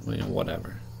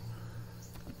 Whatever.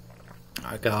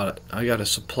 I got to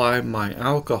supply my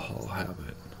alcohol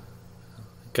habit.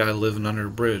 Guy living under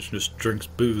a bridge just drinks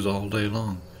booze all day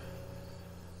long.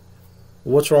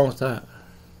 What's wrong with that?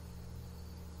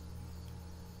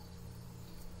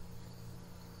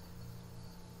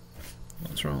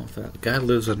 What's wrong with that? The guy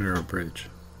lives under a bridge.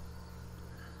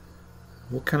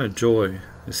 What kind of joy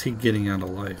is he getting out of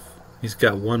life? He's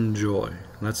got one joy,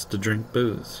 and that's to drink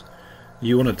booze.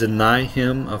 You want to deny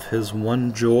him of his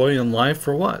one joy in life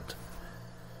or what?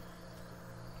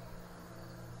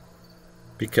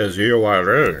 Because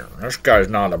this guy's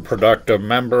not a productive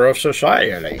member of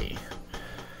society.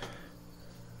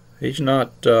 He's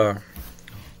not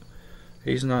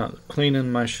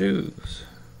cleaning my shoes.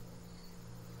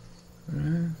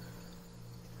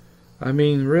 I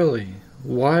mean, really,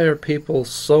 why are people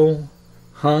so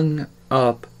hung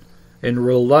up and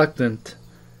reluctant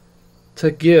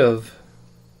to give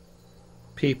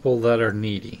people that are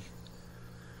needy?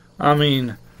 I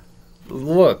mean,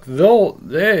 look,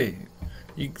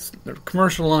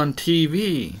 commercial on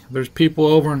TV. There's people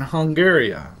over in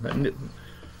Hungary that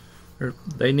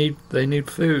they need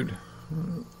food.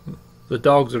 The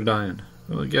dogs are dying.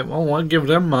 I give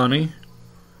them money.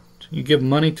 You give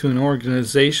money to an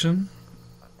organization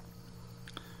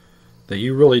that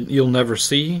you'll never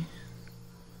see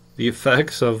the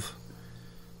effects of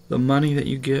the money that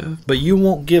you give, but you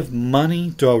won't give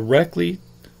money directly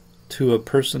to a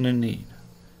person in need.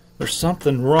 There's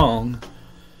something wrong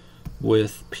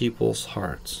with people's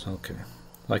hearts. Okay,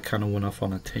 I kind of went off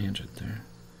on a tangent there.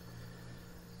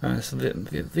 So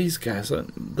these guys,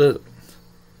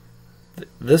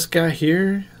 this guy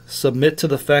here, submit to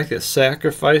the fact that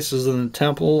sacrifices in the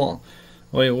temple.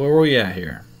 Wait, where are we at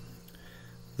here?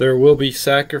 There will be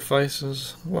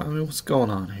sacrifices. What's going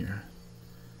on here?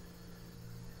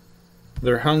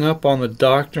 They're hung up on the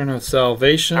doctrine of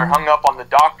salvation. They're hung up on the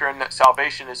doctrine that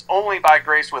salvation is only by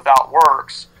grace without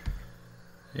works.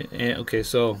 Okay,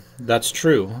 so that's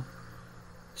true.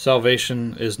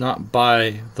 Salvation is not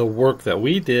by the work that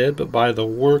we did, but by the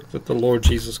work that the Lord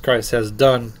Jesus Christ has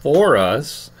done for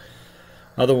us.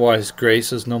 Otherwise,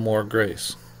 grace is no more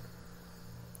grace.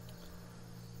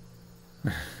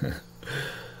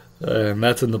 And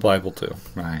that's in the Bible too.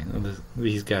 Right?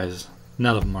 These guys,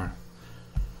 none of them are.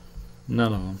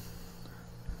 None of them.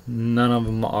 None of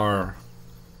them are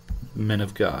men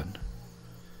of God.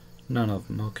 None of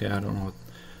them. Okay, I don't know.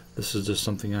 This is just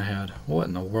something I had. What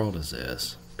in the world is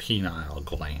this? Penile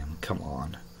gland. Come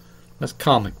on. That's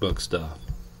comic book stuff.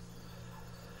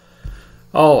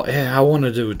 Oh, yeah,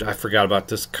 I forgot about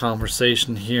this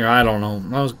conversation here. I don't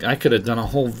know. I could have done a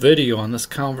whole video on this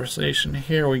conversation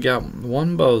here. We got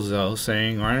one bozo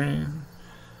saying, right,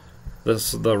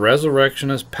 the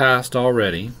resurrection is past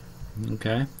already.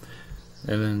 Okay.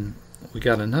 And then we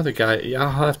got another guy. Yeah,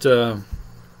 I'll have to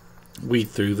weed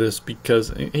through this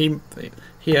because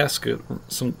he asked a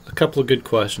couple of good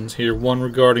questions here. One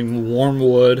regarding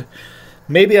wormwood.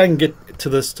 Maybe I can get to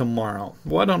this tomorrow.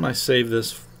 Why don't I save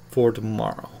this for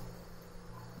tomorrow?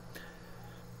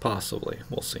 Possibly.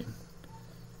 We'll see.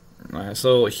 Alright,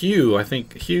 so Hugh, I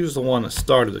think Hugh's the one that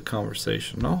started the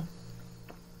conversation, no?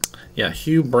 Yeah,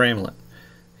 Hugh Bramlett.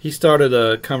 He started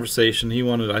a conversation. He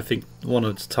wanted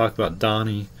to talk about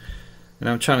Donnie. And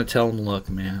I'm trying to tell him, look,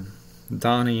 man,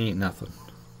 Donnie ain't nothing.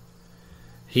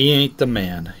 He ain't the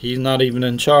man. He's not even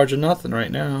in charge of nothing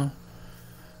right now.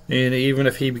 And even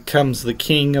if he becomes the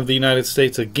king of the United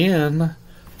States again,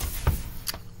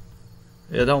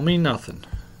 it don't mean nothing.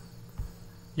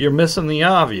 You're missing the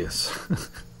obvious.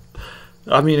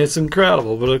 I mean, it's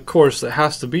incredible, but of course it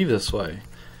has to be this way.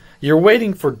 You're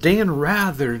waiting for Dan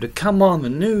Rather to come on the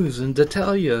news and to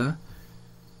tell you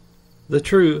the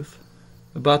truth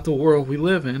about the world we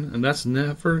live in, and that's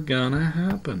never gonna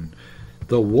happen.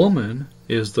 The woman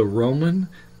is the Roman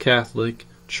Catholic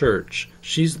Church.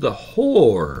 She's the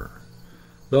whore.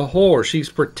 The whore. She's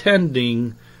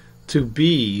pretending to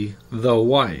be the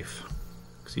wife.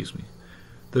 Excuse me.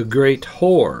 The great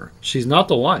whore. She's not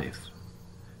the wife.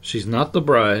 She's not the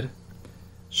bride.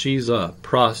 She's a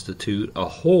prostitute, a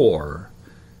whore.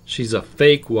 She's a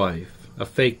fake wife, a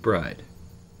fake bride.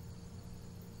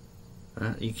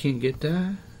 You can't get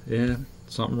that? Yeah,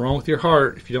 something wrong with your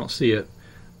heart if you don't see it.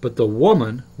 But the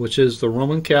woman, which is the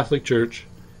Roman Catholic Church,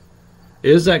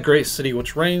 is that great city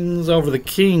which reigns over the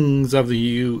kings of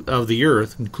the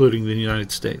earth, including the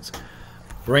United States.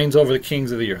 Reigns over the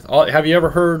kings of the earth. Have you ever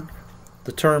heard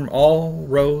the term all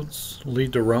roads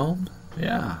lead to Rome?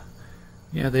 Yeah.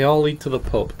 Yeah, they all lead to the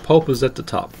Pope. Pope is at the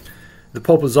top. The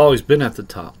Pope has always been at the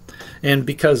top. And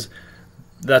because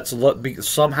that's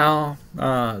somehow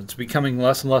it's becoming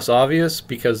less and less obvious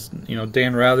because,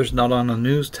 Dan Rather's not on the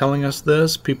news telling us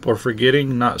this. People are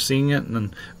forgetting, not seeing it,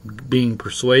 and being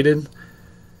persuaded.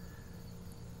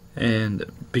 And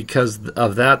because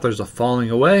of that, there's a falling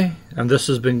away. And this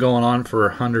has been going on for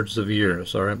hundreds of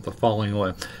years, all right, the falling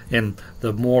away. And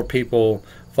the more people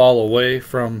fall away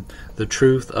from the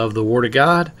truth of the Word of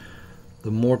God, the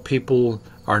more people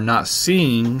are not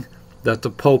seeing that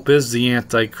the Pope is the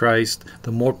Antichrist.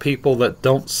 The more people that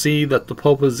don't see that the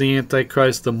Pope is the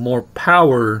Antichrist, the more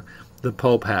power the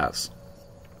Pope has.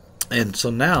 And so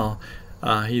now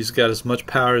he's got as much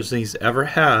power as he's ever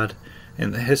had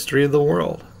in the history of the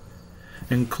world,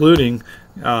 including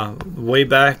way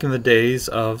back in the days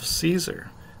of Caesar,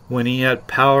 when he had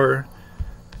power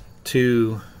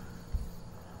to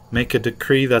make a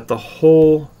decree that the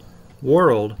whole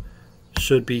world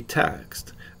should be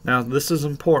taxed. Now, this is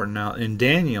important. Now, in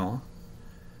Daniel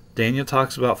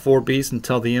talks about 4 beasts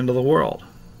until the end of the world.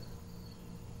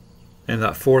 And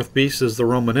that 4th beast is the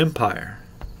Roman Empire.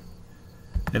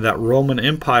 And that Roman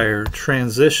Empire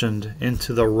transitioned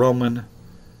into the Roman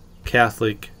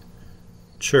Catholic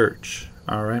Church.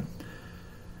 All right.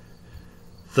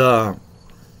 The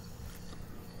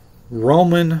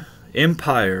Roman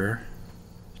Empire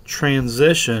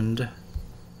transitioned.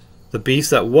 The beast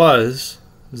that was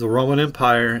the Roman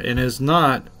Empire and is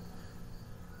not,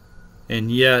 and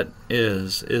yet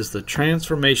is the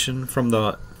transformation from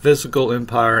the physical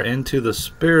empire into the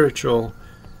spiritual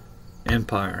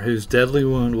empire, whose deadly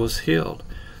wound was healed.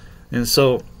 And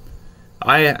so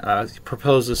I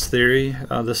proposed this theory,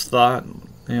 this thought,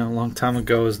 a long time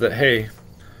ago, is that, hey,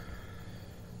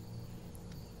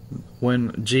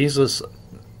 when Jesus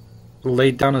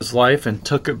laid down his life and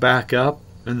took it back up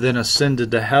and then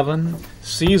ascended to heaven,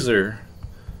 Caesar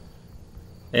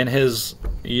and his,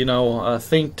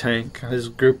 think tank, his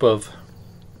group of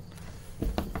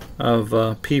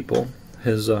people,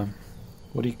 his,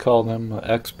 what do you call them,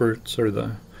 experts or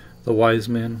the wise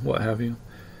men, what have you,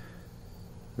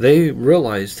 they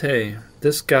realized, hey,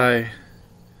 this guy,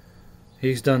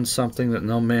 he's done something that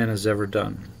no man has ever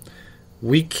done.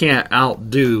 We can't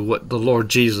outdo what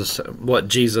Jesus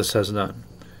has done.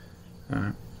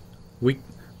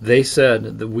 They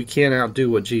said that we can't outdo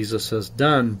what Jesus has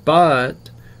done, but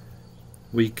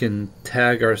we can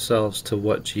tag ourselves to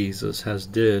what Jesus has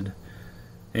did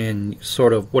and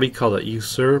sort of, what do you call it,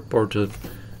 usurp, or to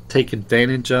take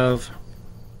advantage of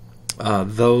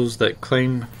those that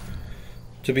claim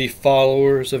to be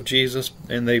followers of Jesus,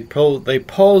 and they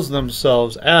pose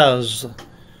themselves as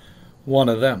one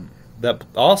of them that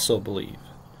also believe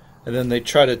and then they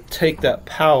try to take that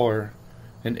power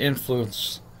and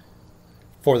influence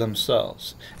for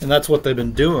themselves. And that's what they've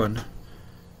been doing,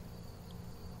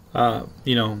 whether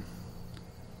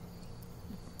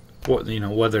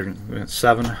it's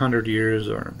 700 years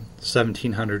or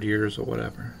 1700 years or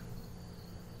whatever.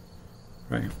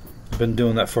 Right? They've been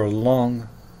doing that for a long,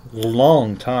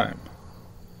 long time.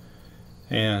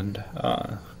 And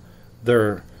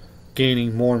they're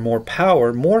gaining more and more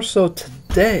power, more so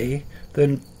today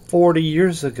than 40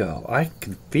 years ago. I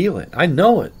can feel it. I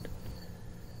know it.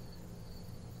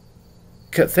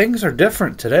 Things are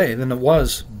different today than it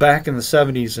was back in the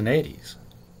 70s and 80s.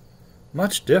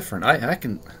 Much different.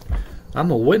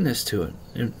 I'm a witness to it.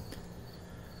 And,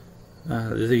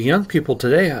 the young people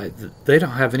today, they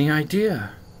don't have any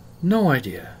idea. No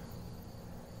idea.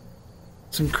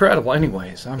 It's incredible.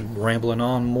 Anyways, I'm rambling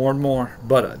on more and more.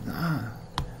 But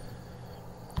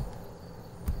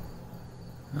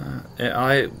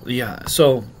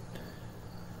so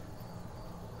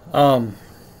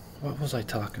what was I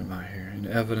talking about here? In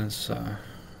evidence. All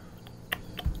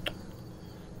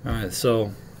right,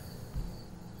 so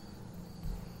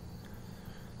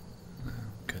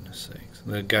goodness sakes,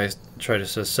 the guy tried to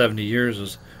say 70 years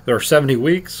is there are 70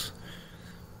 weeks.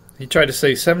 He tried to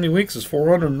say 70 weeks is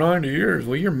 490 years.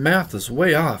 Well, your math is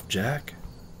way off, Jack.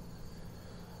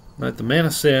 Right, the man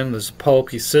of sin, this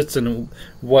Pope, he sits in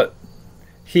what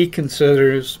he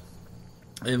considers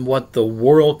and what the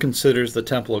world considers the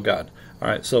temple of God. All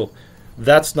right, so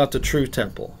that's not the true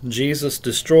temple. Jesus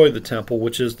destroyed the temple,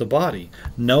 which is the body.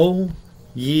 Know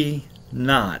ye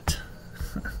not.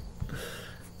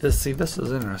 This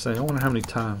is interesting. I wonder how many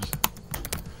times.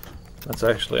 That's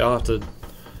actually, I'll have to.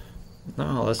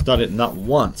 No, that's not it. Not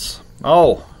once.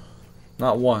 Oh,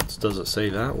 not once. Does it say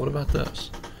that? What about this?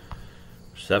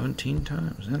 17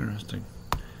 times. Interesting.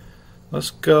 Let's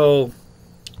go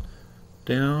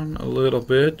down a little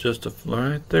bit, just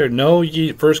right there. Know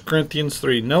ye, 1 Corinthians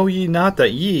 3. Know ye not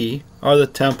that ye are the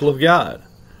temple of God.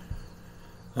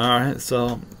 Alright,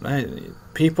 so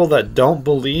people that don't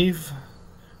believe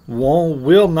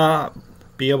will not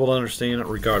be able to understand it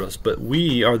regardless. But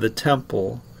we are the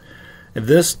temple. And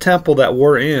this temple that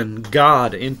we're in,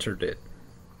 God entered it.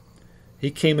 He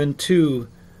came into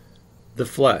the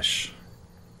flesh.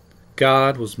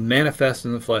 God was manifest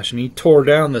in the flesh, and He tore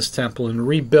down this temple and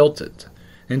rebuilt it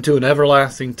into an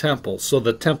everlasting temple. So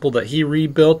the temple that He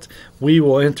rebuilt, we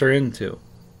will enter into.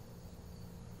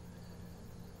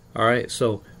 Alright,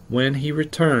 so when He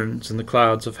returns in the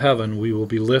clouds of heaven, we will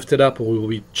be lifted up and we will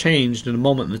be changed in a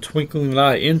moment, in the twinkling of an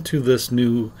eye, into this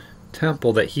new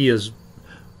temple that He has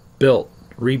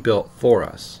rebuilt for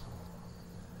us.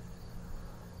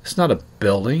 It's not a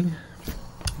building.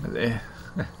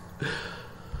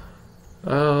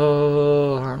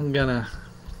 Oh, I'm gonna.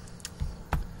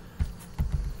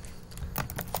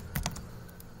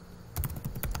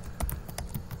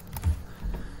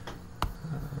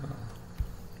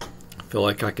 I feel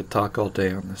like I could talk all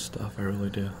day on this stuff. I really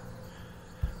do.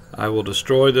 I will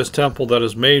destroy this temple that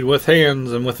is made with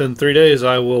hands, and within 3 days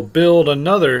I will build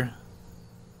another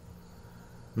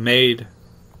made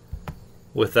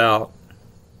without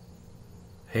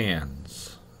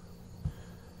hands.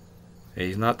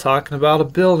 He's not talking about a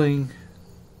building.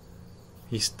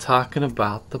 He's talking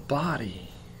about the body.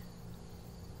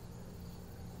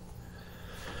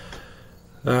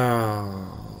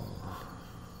 Oh.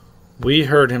 We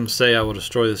heard Him say, I will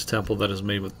destroy this temple that is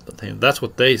made with hands. That's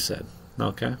what they said.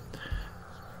 Okay?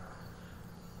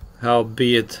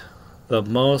 Howbeit the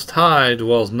Most High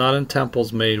dwells not in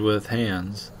temples made with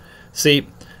hands. See,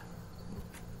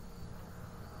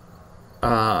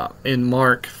 in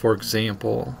Mark, for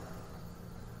example,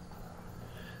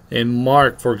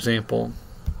 I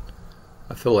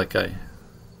feel like I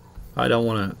don't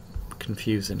want to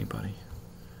confuse anybody.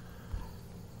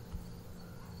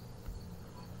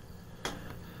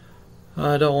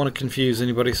 I don't want to confuse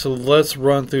anybody, so let's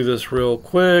run through this real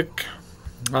quick.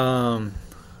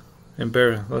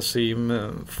 Let's see.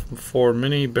 For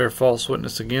many bear false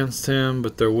witness against him,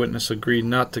 but their witness agreed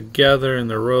not together, and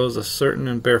there rose a certain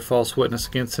and bear false witness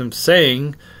against him,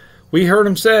 saying, we heard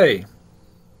him say.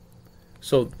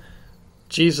 So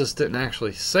Jesus didn't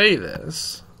actually say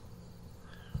this,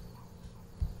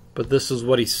 but this is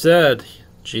what He said.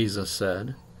 Jesus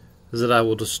said, is that I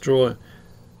will destroy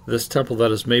this temple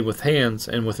that is made with hands,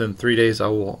 and within 3 days I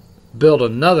will build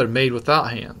another made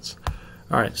without hands.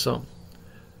 Alright, so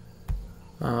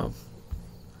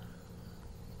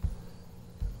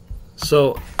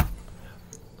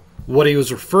what he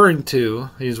was referring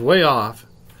to, he's way off.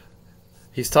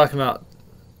 He's talking about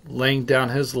laying down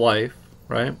his life,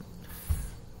 right?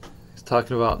 He's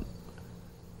talking about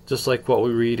Just like what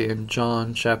we read in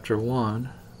John chapter 1,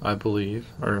 I believe.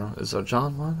 Or is it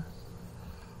John 1?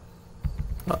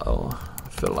 Uh-oh. I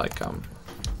feel like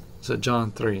is it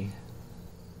John 3?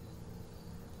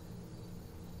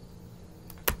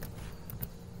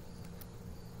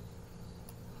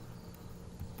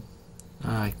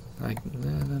 I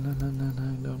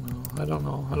don't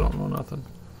know. I don't know nothing.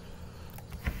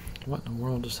 What in the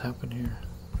world just happened here?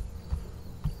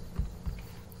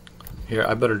 Here,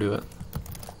 I better do it.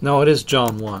 No, it is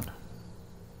John 1.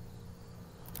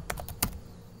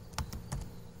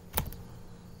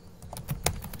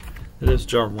 It is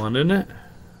John 1, isn't it?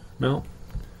 No.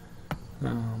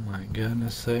 Oh my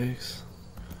goodness sakes.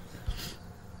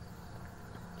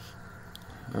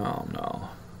 Oh no.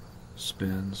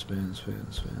 Spin.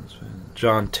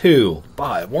 John 2.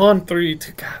 5, 1, 3,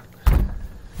 2. God.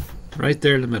 Right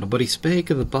there in the middle. But he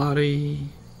spake of the body.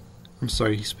 I'm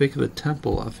sorry, he spake of the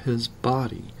temple of his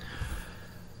body.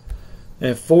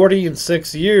 And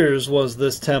 46 years was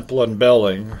this temple in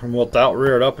building, and wilt thou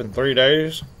rear it up in 3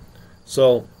 days?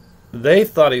 So they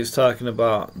thought he was talking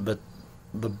about the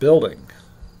building,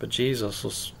 but Jesus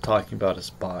was talking about his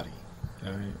body.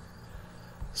 All right?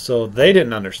 So they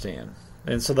didn't understand.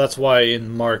 And so that's why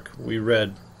in Mark we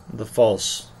read the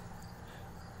false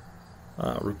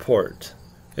report.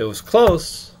 It was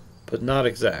close, but not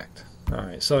exact.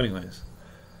 Alright, so anyways,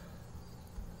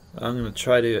 I'm going to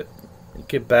try to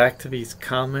get back to these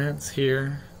comments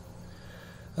here.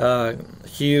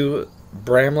 Hugh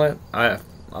Bramlett,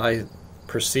 I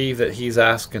perceive that he's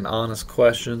asking honest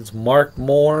questions. Mark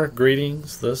Moore,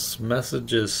 greetings. This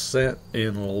message is sent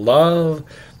in love.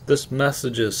 This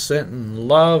message is sent in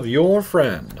love, your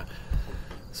friend.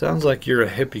 Sounds like you're a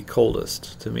hippie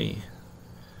cultist to me.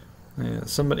 Yeah,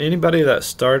 anybody that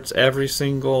starts every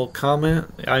single comment,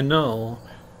 I know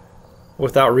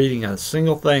without reading a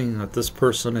single thing that this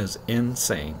person is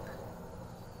insane.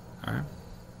 Alright?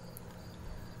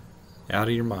 Out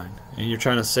of your mind. And you're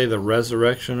trying to say the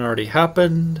resurrection already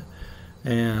happened,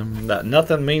 and that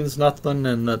nothing means nothing,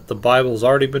 and that the Bible's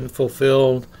already been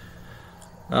fulfilled.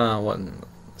 What,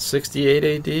 68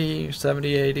 AD,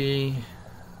 70 AD?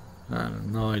 I have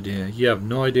no idea. You have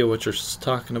no idea what you're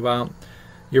talking about.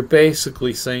 You're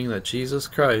basically saying that Jesus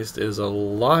Christ is a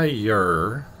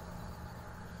liar.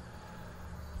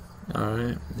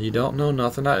 Alright? You don't know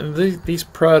nothing. These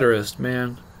preterists,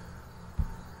 man.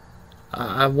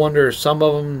 I wonder, some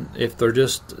of them, if they're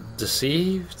just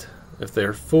deceived, if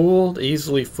they're fooled,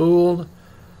 easily fooled,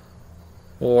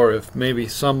 or if maybe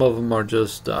some of them are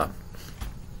just well,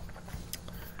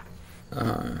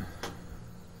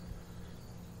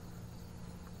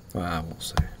 I won't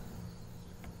say.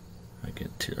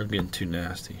 I'm getting too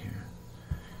nasty here.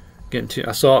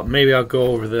 I saw. Maybe I'll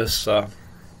go over this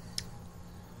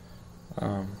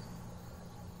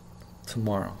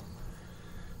tomorrow.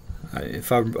 I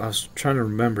was trying to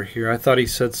remember here. I thought he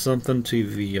said something to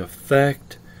the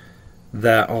effect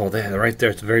that right there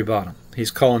at the very bottom.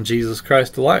 He's calling Jesus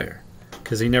Christ a liar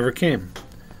because he never came.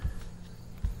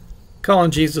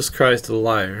 Calling Jesus Christ a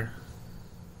liar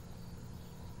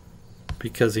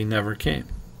because he never came.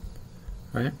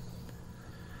 Right?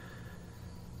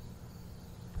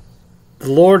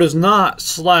 The Lord is not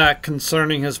slack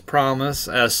concerning his promise,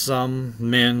 as some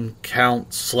men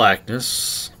count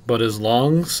slackness, but is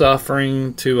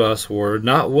long-suffering to usward,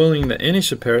 not willing that any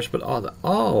should perish, but that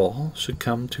all should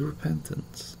come to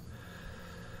repentance.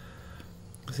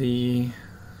 See,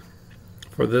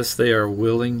 for this they are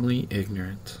willingly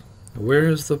ignorant. Where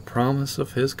is the promise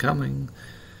of his coming?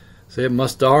 See, it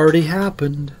must have already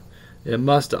happened. It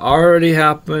must have already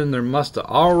happened. There must have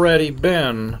already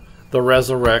been the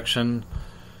resurrection.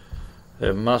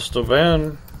 It must have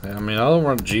been. I mean, in other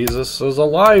words, Jesus is a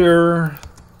liar.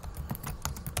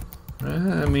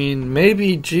 I mean,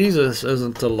 maybe Jesus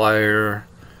isn't a liar.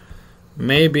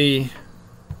 Maybe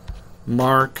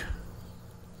Mark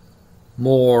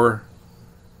Moore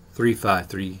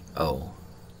 3530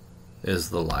 is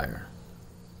the liar.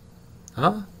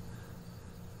 Huh?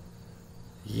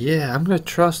 Yeah, I'm going to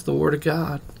trust the Word of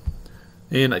God.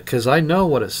 And because I know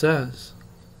what it says.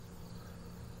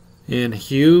 And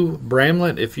Hugh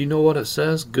Bramlett, if you know what it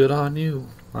says, good on you.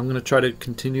 I'm going to try to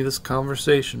continue this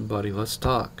conversation, buddy. Let's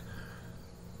talk.